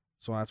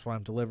 So that's why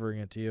I'm delivering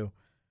it to you.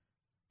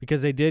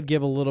 Because they did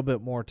give a little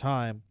bit more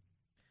time.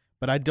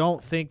 But I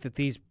don't think that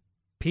these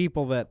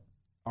people that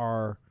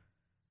are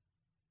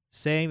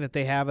saying that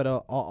they have it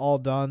all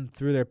done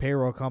through their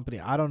payroll company,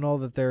 I don't know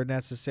that they're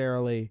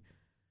necessarily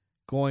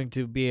going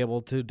to be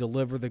able to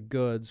deliver the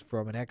goods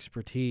from an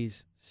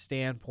expertise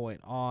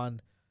standpoint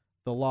on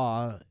the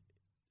law,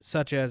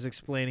 such as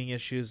explaining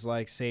issues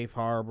like safe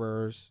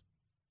harbors.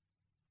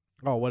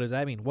 Oh, what does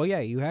that mean? Well,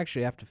 yeah, you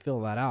actually have to fill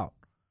that out.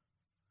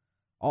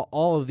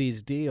 All of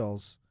these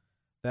deals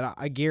that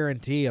I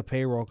guarantee a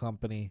payroll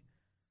company,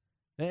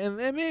 and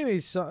maybe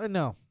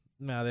no,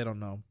 they don't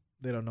know.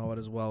 They don't know it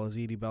as well as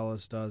Edie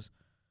Bellis does,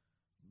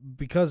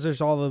 because there's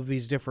all of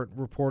these different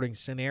reporting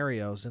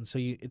scenarios, and so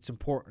it's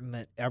important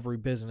that every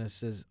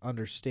business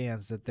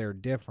understands that they're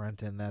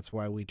different, and that's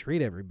why we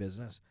treat every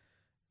business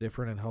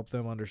different and help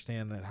them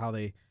understand that how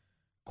they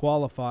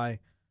qualify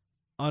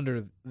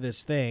under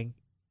this thing,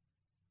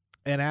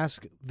 and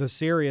ask the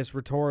serious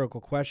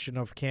rhetorical question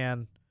of,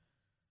 can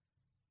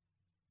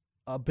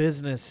a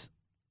business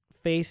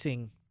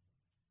facing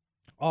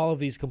all of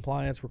these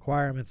compliance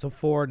requirements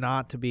afford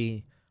not to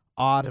be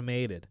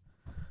automated?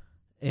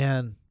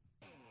 And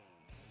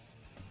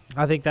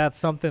I think that's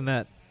something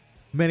that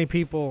many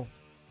people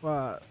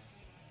are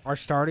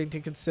starting to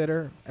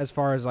consider, as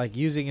far as like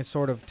using a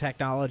sort of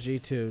technology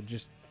to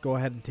just go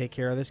ahead and take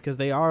care of this, because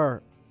they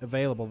are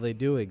available. They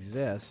do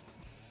exist.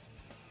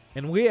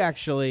 And we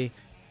actually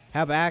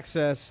have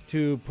access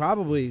to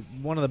probably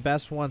one of the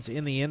best ones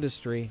in the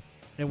industry,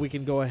 and we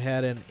can go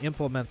ahead and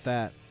implement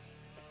that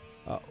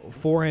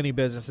for any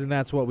business, and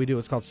that's what we do.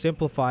 It's called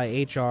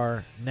Simplify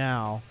HR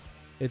Now.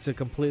 It's a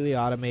completely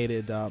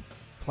automated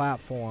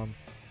platform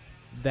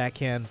that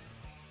can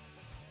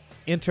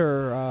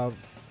integrate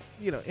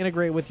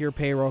with your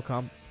payroll,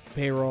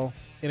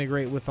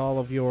 integrate with all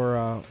of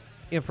your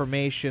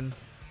information,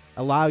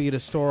 allow you to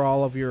store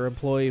all of your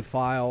employee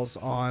files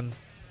on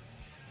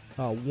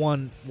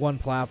one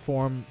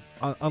platform,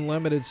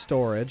 unlimited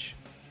storage,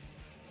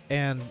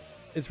 and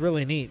it's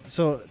really neat.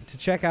 So to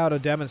check out a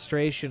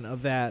demonstration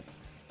of that,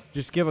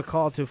 just give a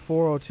call to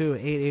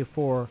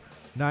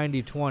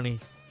 402-884-9020,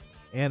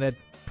 and I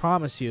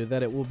promise you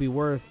that it will be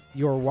worth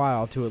your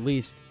while to at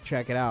least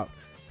check it out.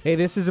 Hey,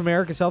 this is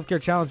America's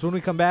Healthcare Challenge. When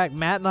we come back,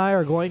 Matt and I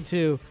are going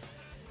to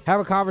have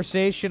a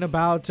conversation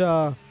about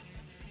what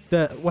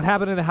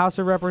happened in the House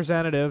of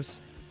Representatives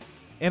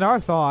and our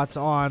thoughts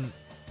on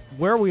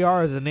where we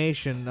are as a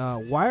nation.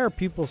 Why are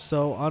people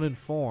so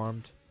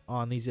uninformed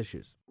on these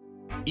issues?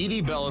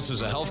 Edie Bellis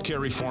is a healthcare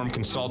reform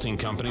consulting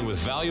company with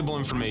valuable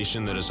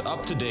information that is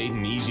up to date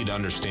and easy to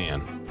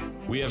understand.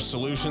 We have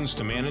solutions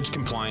to manage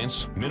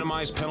compliance,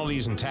 minimize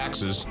penalties and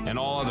taxes, and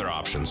all other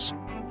options.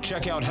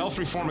 Check out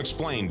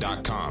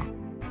healthreformexplained.com.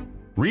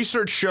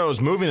 Research shows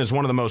moving is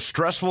one of the most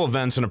stressful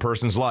events in a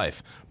person's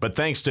life. But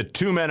thanks to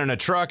Two Men in a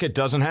Truck, it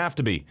doesn't have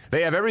to be.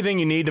 They have everything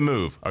you need to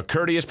move. A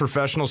courteous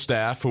professional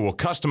staff who will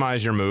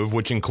customize your move,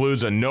 which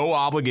includes a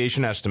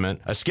no-obligation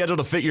estimate, a schedule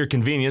to fit your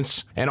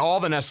convenience, and all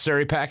the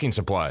necessary packing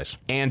supplies.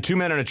 And Two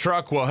Men in a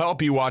Truck will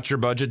help you watch your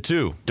budget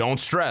too. Don't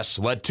stress.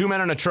 Let Two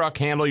Men in a Truck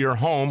handle your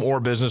home or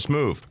business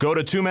move. Go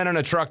to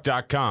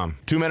twomeninatruck.com.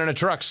 Two Men in a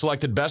Truck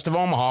selected Best of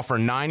Omaha for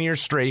 9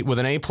 years straight with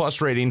an A+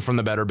 rating from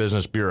the Better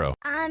Business Bureau.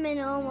 I'm in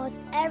almost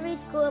every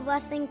school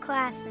bus and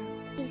classroom.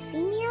 You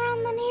see me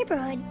around the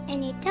neighborhood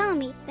and you tell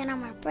me that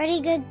I'm a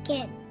pretty good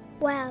kid.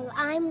 Well,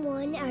 I'm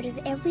one out of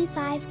every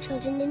 5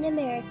 children in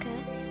America,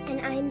 and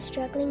I'm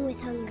struggling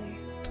with hunger.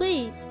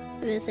 Please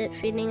visit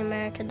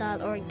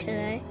feedingamerica.org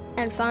today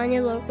and find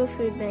your local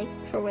food bank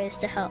for ways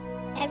to help.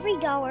 Every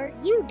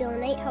 $1 you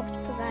donate helps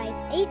provide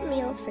 8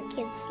 meals for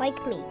kids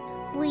like me.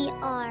 We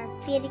are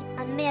Feeding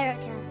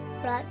America,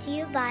 brought to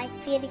you by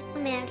Feeding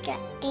America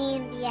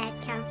and the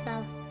Ad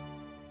Council.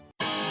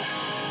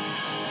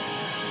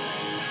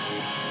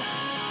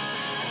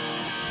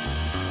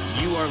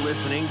 You are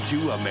listening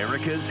to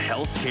America's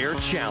Healthcare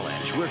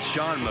Challenge with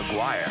Sean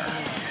McGuire.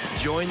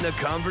 Join the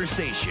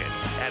conversation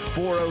at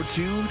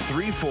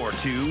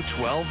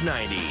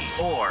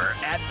 402-342-1290 or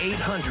at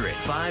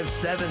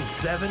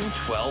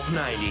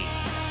 800-577-1290.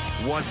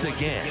 Once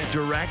again,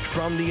 direct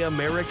from the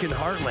American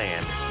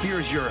heartland,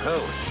 here's your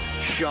host,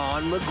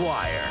 Sean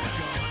McGuire.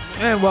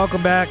 And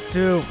welcome back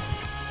to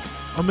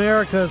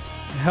America's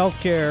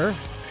Healthcare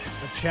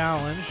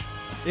Challenge.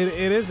 It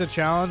is a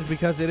challenge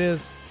because it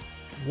is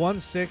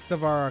 1/6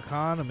 of our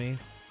economy.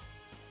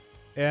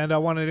 And I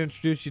wanted to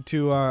introduce you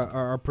to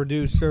our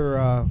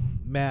producer,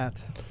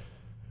 Matt.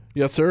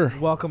 Yes, sir.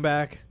 Welcome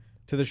back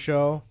to the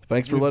show.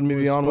 Thanks for letting me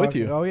be on with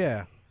you. Oh,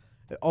 yeah.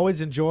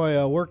 Always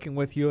enjoy working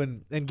with you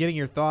and getting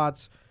your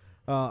thoughts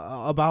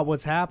about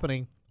what's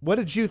happening. What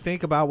did you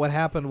think about what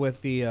happened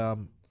with the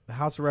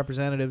House of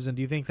Representatives, and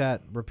do you think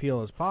that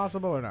repeal is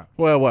possible or not?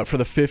 Well, what, for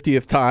the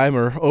 50th time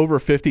or over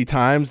 50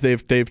 times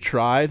they've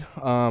tried?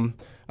 I'm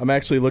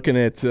actually looking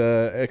at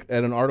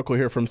an article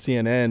here from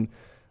CNN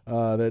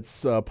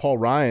that's Paul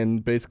Ryan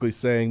basically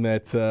saying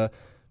that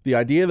the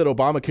idea that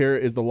Obamacare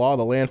is the law of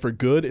the land for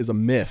good is a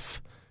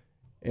myth,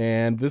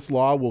 and this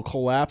law will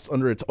collapse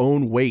under its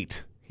own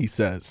weight, he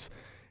says.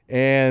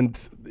 And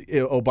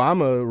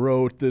Obama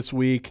wrote this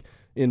week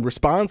in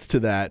response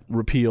to that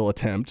repeal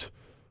attempt,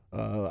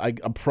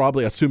 I'm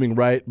probably assuming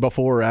right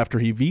before or after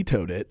he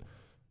vetoed it,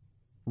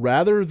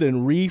 rather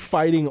than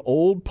refighting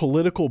old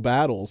political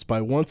battles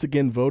by once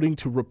again voting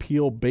to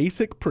repeal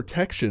basic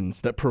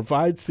protections that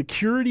provide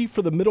security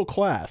for the middle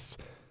class,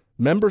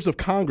 members of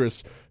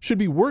Congress should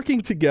be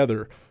working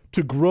together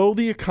to grow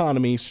the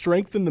economy,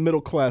 strengthen the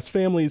middle class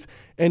families,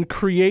 and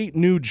create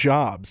new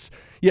jobs.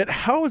 Yet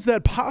how is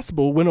that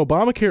possible when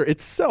Obamacare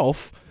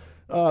itself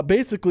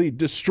basically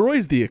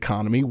destroys the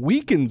economy,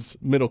 weakens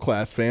middle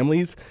class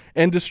families,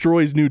 and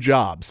destroys new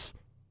jobs?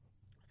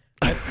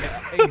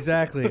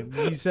 Exactly.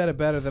 You said it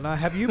better than I.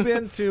 Have you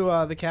been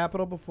to the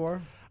Capitol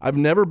before? I've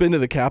never been to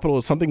the Capitol.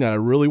 It's something that I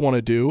really want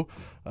to do.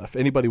 If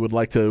anybody would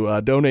like to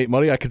donate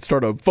money, I could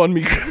start a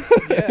FundMe.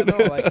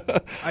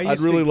 I'd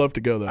really love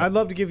to go there. I'd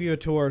love to give you a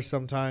tour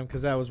sometime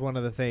because that was one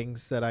of the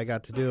things that I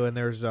got to do. And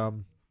there's a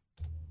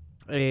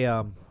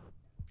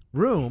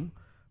room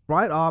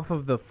right off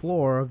of the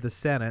floor of the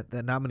Senate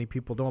that not many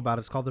people know about.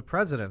 It's called the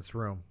President's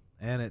Room.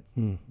 And it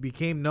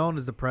became known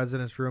as the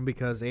President's Room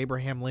because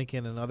Abraham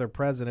Lincoln and other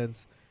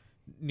presidents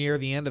near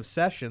the end of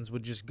sessions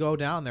would just go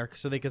down there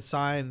so they could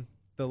sign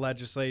the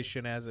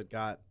legislation as it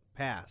got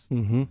passed.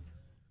 Mm-hmm.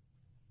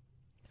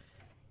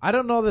 I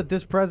don't know that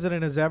this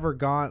president has ever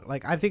gone.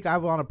 Like, I think I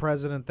want a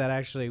president that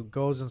actually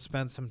goes and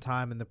spends some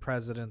time in the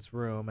President's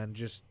Room and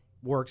just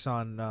works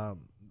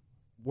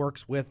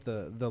with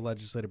the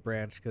legislative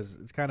branch, because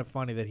it's kind of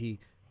funny that he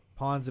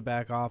pawns it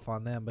back off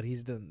on them, but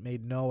he's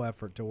made no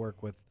effort to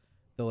work with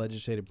the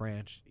legislative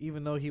branch,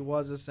 even though he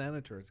was a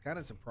senator. It's kind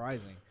of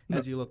surprising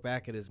as you look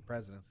back at his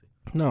presidency.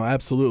 No,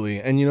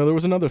 absolutely. And there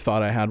was another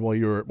thought I had while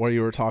you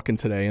were talking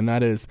today, and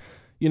that is,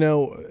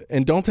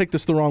 and don't take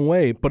this the wrong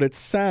way, but it's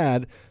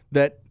sad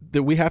that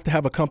we have to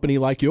have a company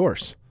like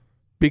yours,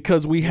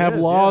 because we have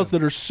laws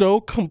that are so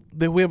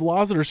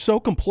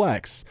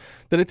complex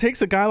that it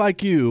takes a guy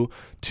like you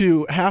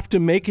to have to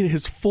make it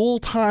his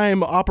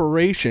full-time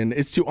operation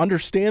is to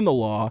understand the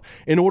law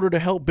in order to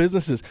help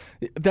businesses.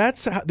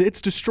 It's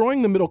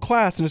destroying the middle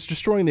class, and it's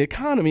destroying the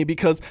economy,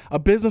 because a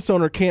business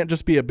owner can't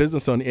just be a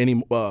business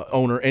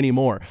owner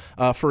anymore.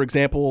 For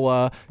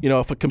example,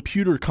 if a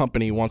computer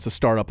company wants to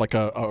start up like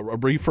a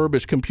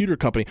refurbished computer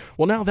company,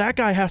 well, now that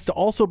guy has to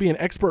also be an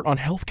expert on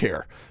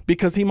healthcare,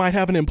 because he might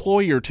have an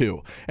employee or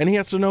two, and he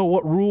has to know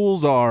what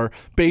rules are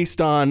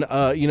based on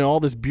all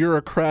this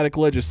bureaucratic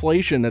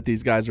legislation that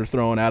these guys are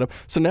throwing at him.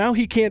 So now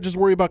he can't just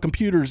worry about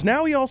computers.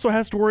 Now he also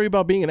has to worry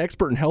about being an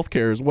expert in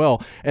healthcare as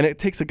well. And it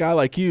takes a guy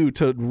like you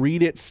to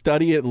read it,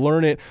 study it,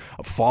 learn it,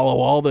 follow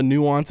all the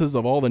nuances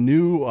of all the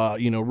new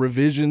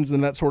revisions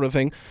and that sort of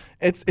thing.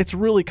 It's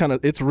really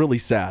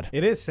sad.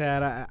 It is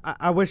sad.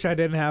 I wish I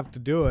didn't have to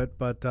do it,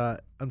 but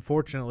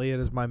unfortunately, it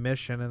is my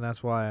mission, and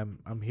that's why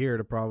I'm here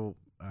to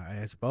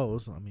I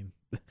suppose. I mean,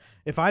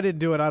 if I didn't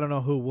do it, I don't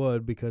know who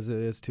would, because it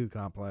is too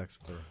complex.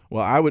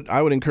 Well, I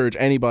would encourage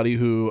anybody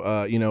who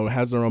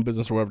has their own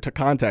business or whatever to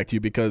contact you,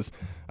 because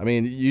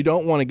you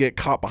don't want to get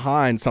caught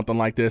behind something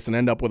like this and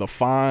end up with a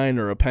fine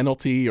or a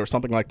penalty or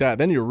something like that.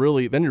 Then you're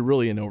really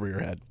in over your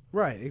head.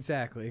 Right.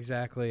 Exactly.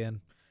 And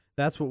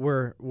that's what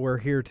we're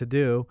here to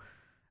do.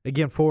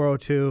 Again,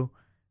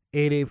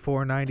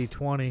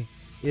 402-884-9020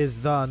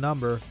 is the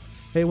number.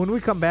 Hey, when we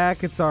come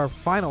back, it's our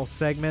final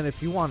segment.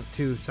 If you want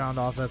to sound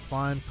off, that's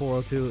fine.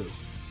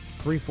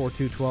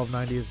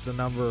 402-342-1290 is the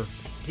number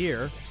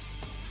here.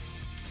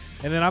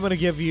 And then I'm going to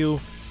give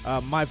you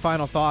my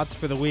final thoughts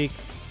for the week,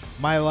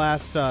 my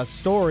last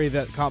story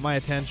that caught my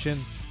attention,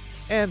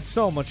 and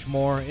so much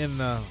more in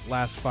the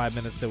last 5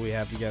 minutes that we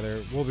have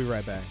together. We'll be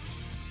right back.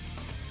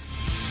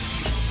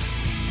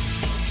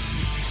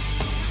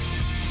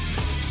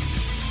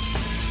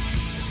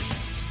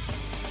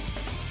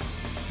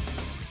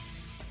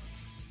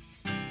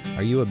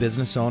 Are you a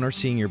business owner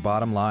seeing your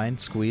bottom line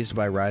squeezed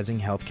by rising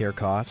healthcare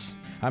costs?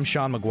 I'm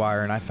Sean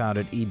McGuire, and I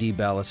founded ED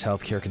Bellis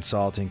Healthcare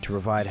Consulting to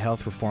provide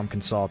health reform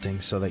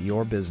consulting so that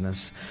your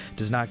business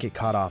does not get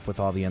caught off with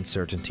all the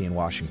uncertainty in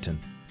Washington.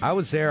 I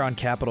was there on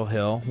Capitol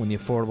Hill when the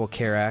Affordable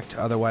Care Act,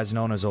 otherwise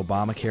known as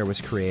Obamacare, was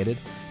created,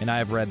 and I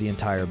have read the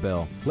entire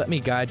bill. Let me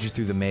guide you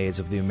through the maze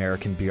of the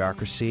American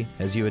bureaucracy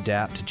as you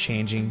adapt to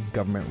changing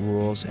government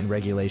rules and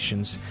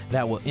regulations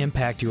that will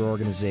impact your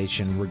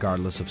organization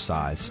regardless of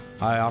size.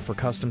 I offer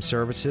custom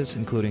services,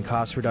 including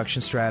cost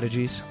reduction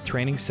strategies,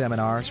 training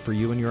seminars for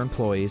you and your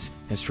employees,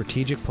 and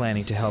strategic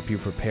planning to help you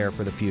prepare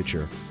for the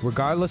future.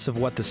 Regardless of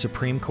what the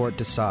Supreme Court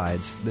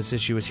decides, this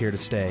issue is here to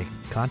stay.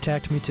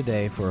 Contact me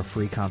today for a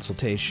free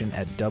consultation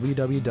at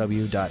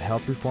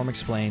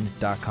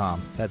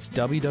www.healthreformexplained.com. That's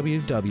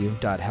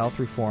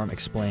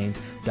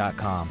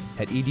www.healthreformexplained.com.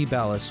 At ED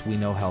Bellis, we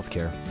know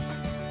healthcare.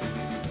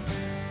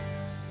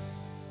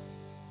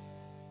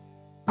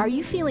 Are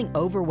you feeling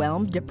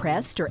overwhelmed,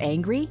 depressed, or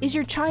angry? Is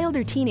your child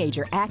or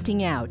teenager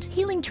acting out?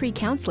 Healing Tree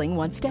Counseling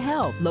wants to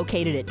help.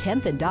 Located at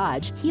 10th and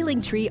Dodge, Healing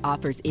Tree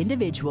offers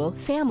individual,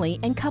 family,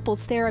 and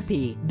couples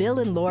therapy. Bill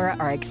and Laura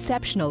are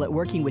exceptional at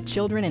working with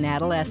children and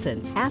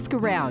adolescents. Ask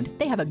around.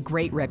 They have a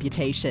great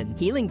reputation.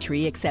 Healing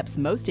Tree accepts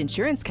most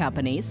insurance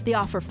companies. They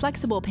offer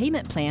flexible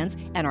payment plans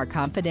and are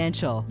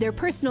confidential. Their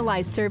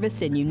personalized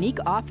service and unique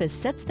office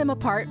sets them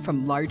apart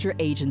from larger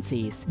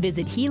agencies.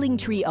 Visit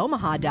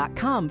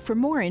HealingTreeOmaha.com for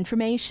more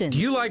information. Do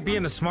you like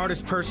being the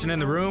smartest person in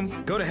the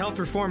room? Go to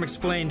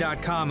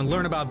healthreformexplained.com and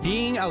learn about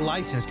being a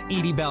licensed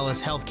ED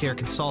Bellis healthcare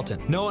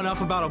consultant. Know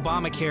enough about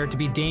Obamacare to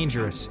be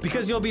dangerous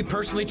because you'll be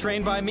personally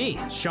trained by me,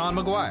 Sean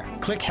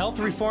McGuire. Click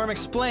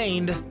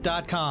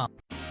healthreformexplained.com.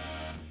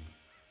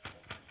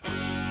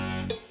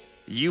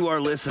 You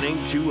are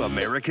listening to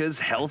America's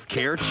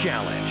Healthcare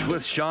Challenge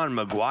with Sean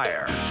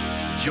McGuire.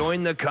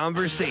 Join the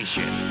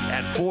conversation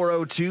at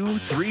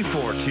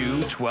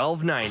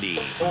 402-342-1290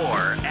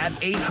 or at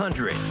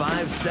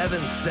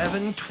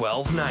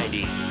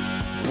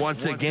 800-577-1290.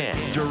 Once again,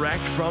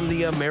 direct from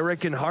the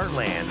American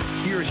heartland,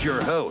 here's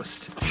your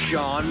host,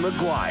 Sean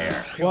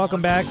McGuire.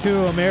 Welcome back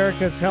to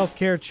America's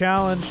Healthcare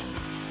Challenge.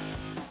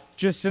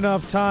 Just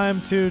enough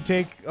time to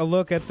take a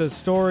look at the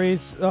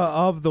stories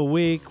of the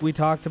week. We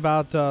talked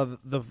about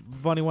the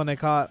funny one that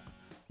caught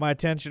my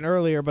attention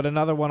earlier, but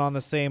another one on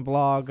the same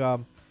blog,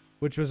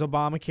 which was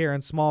Obamacare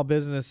and small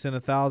business in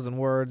 1,000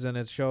 words, and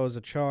it shows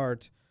a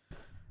chart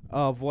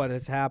of what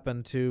has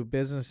happened to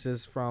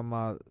businesses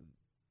from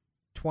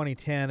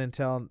 2010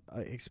 until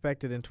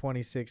expected in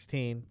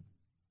 2016.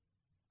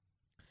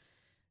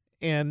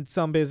 And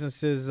some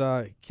businesses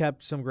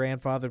kept some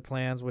grandfathered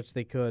plans, which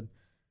they could.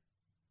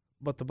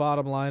 But the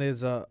bottom line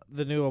is the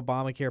new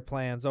Obamacare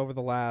plans over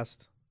the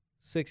last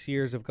 6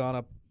 years have gone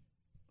up,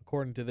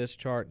 according to this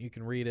chart. You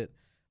can read it,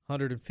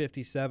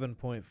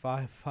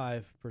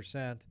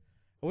 157.55%.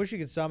 I wish you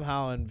could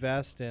somehow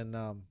invest in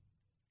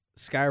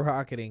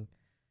skyrocketing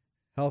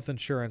health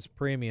insurance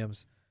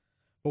premiums.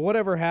 But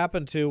whatever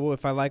happened to,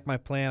 if I like my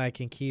plan, I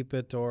can keep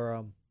it,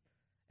 or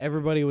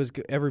every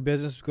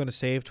business was going to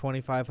save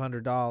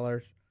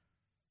 $2,500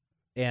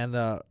 and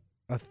a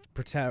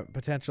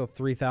potential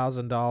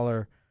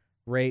 $3,000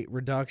 rate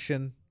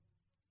reduction.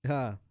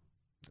 Yeah,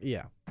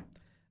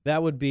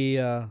 that would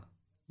be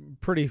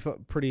pretty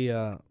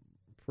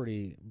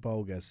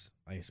bogus,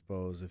 I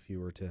suppose, if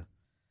you were to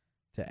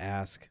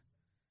ask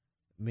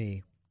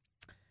me.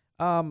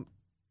 When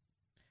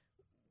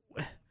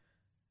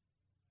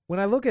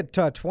I look at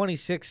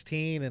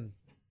 2016 and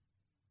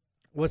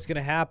what's going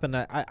to happen,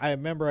 I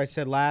remember I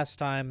said last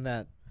time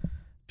that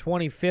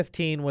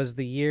 2015 was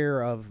the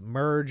year of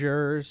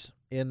mergers,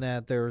 in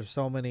that there were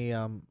so many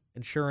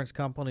insurance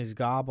companies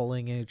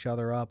gobbling each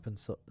other up, and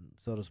so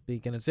to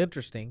speak. And it's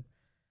interesting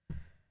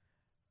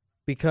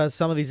because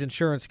some of these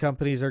insurance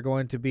companies are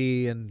going to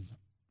be, and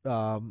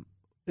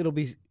it'll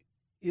be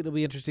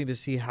interesting to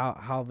see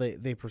how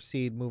they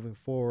proceed moving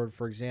forward.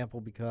 For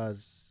example,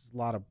 because a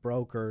lot of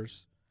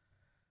brokers,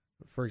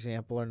 for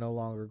example, are no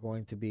longer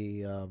going to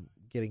be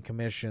getting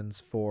commissions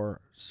for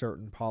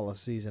certain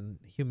policies, and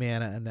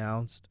Humana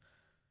announced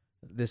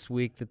this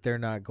week that they're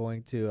not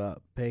going to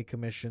pay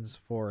commissions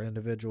for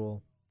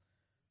individual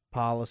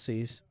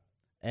policies.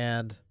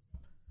 And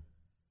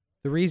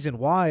the reason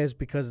why is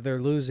because they're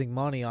losing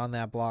money on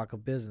that block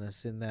of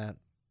business, in that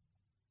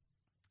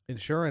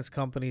insurance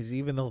companies,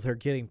 even though they're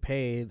getting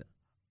paid,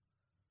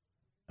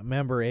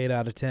 remember 8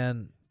 out of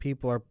 10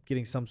 people are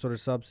getting some sort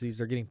of subsidies.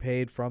 They're getting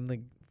paid from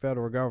the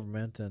federal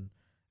government, and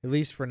at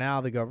least for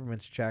now, the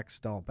government's checks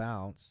don't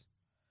bounce.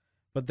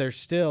 But they're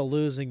still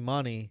losing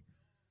money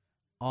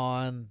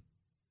on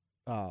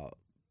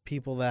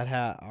people that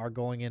are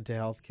going into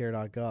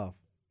healthcare.gov.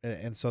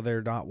 And so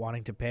they're not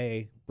wanting to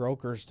pay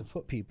brokers to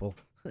put people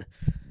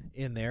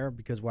in there,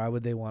 because why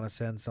would they want to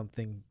send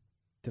something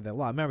to the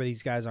law? Remember,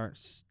 these guys aren't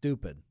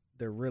stupid.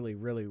 They're really,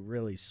 really,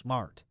 really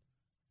smart.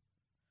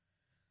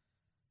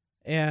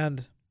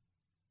 And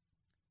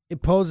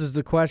it poses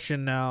the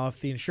question now,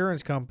 if the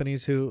insurance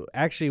companies who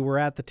actually were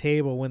at the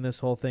table when this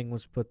whole thing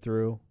was put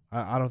through,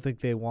 I don't think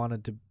they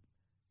wanted to,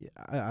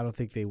 I don't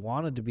think they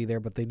wanted to be there,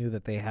 but they knew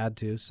that they had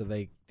to, so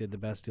they did the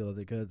best deal that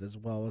they could, as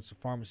well as the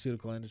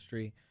pharmaceutical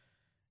industry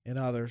and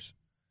others.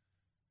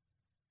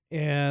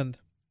 And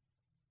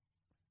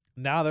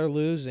now they're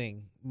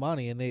losing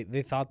money, and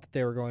they thought that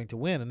they were going to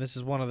win. And this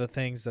is one of the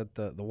things that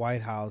the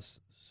White House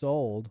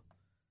sold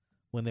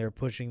when they were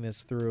pushing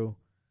this through,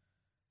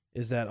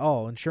 is that,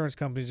 insurance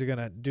companies are going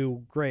to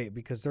do great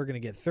because they're going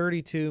to get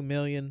 32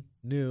 million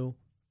new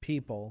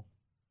people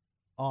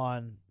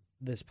on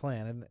this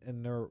plan.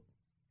 And they're,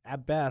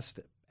 at best,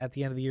 at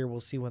the end of the year,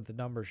 we'll see what the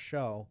numbers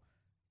show.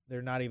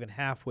 They're not even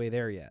halfway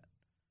there yet.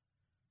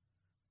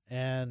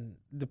 And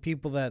the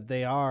people that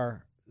they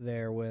are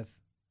there with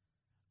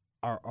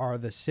are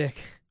the sick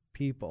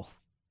people.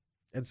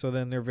 And so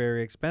then they're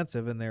very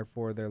expensive, and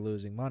therefore they're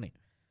losing money.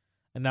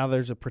 And now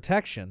there's a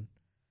protection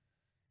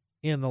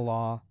in the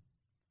law.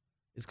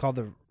 It's called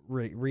the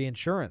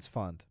reinsurance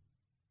fund.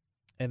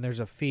 And there's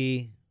a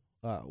fee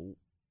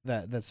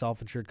that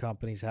self-insured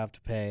companies have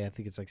to pay. I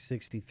think it's like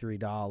 $63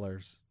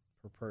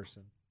 per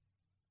person.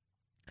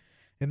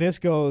 And this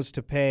goes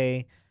to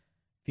pay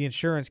the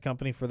insurance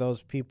company for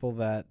those people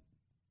that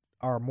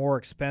are more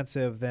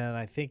expensive than,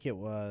 I think it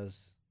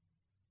was,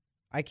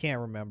 I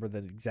can't remember the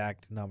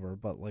exact number,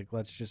 but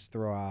let's just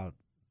throw out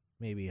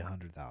maybe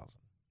 100,000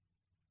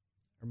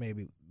 or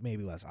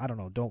maybe less. I don't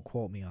know. Don't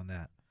quote me on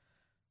that.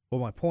 But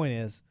my point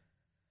is,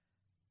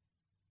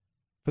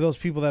 for those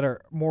people that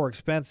are more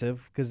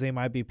expensive, because they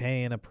might be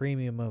paying a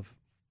premium of,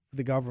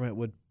 the government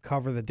would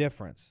cover the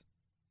difference.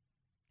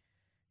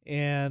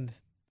 And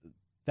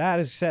that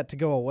is set to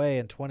go away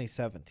in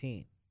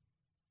 2017.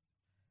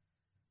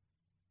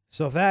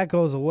 So if that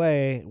goes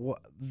away,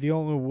 the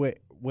only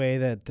way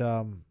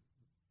that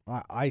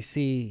I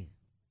see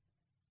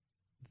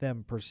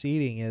them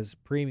proceeding is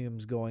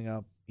premiums going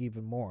up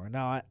even more.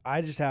 Now,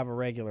 I just have a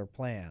regular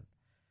plan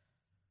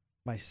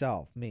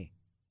myself, me.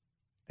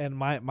 And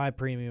my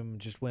premium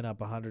just went up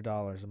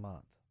 $100 a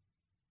month.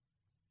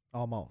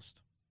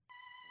 Almost.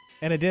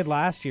 And it did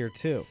last year,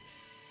 too.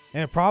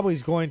 And it probably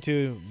is going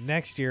to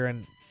next year.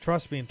 And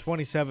trust me, in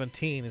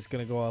 2017, it's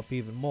going to go up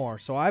even more.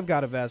 So I've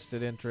got a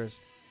vested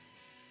interest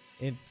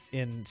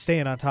in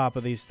staying on top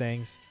of these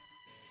things.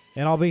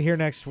 And I'll be here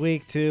next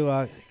week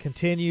to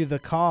continue the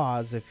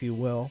cause, if you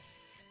will,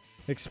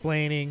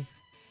 explaining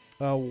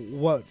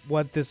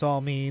what this all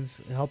means,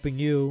 helping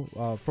you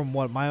from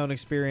what my own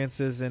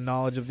experiences and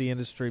knowledge of the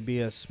industry be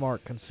a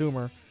smart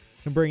consumer,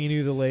 and bringing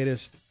you the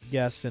latest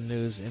guests and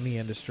news in the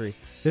industry.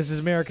 This is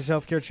America's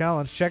Healthcare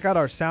Challenge. Check out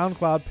our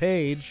SoundCloud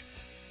page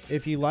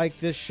if you like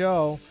this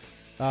show.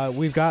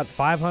 We've got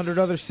 500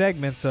 other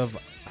segments of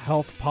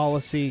health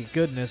policy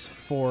goodness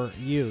for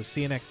you.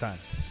 See you next time.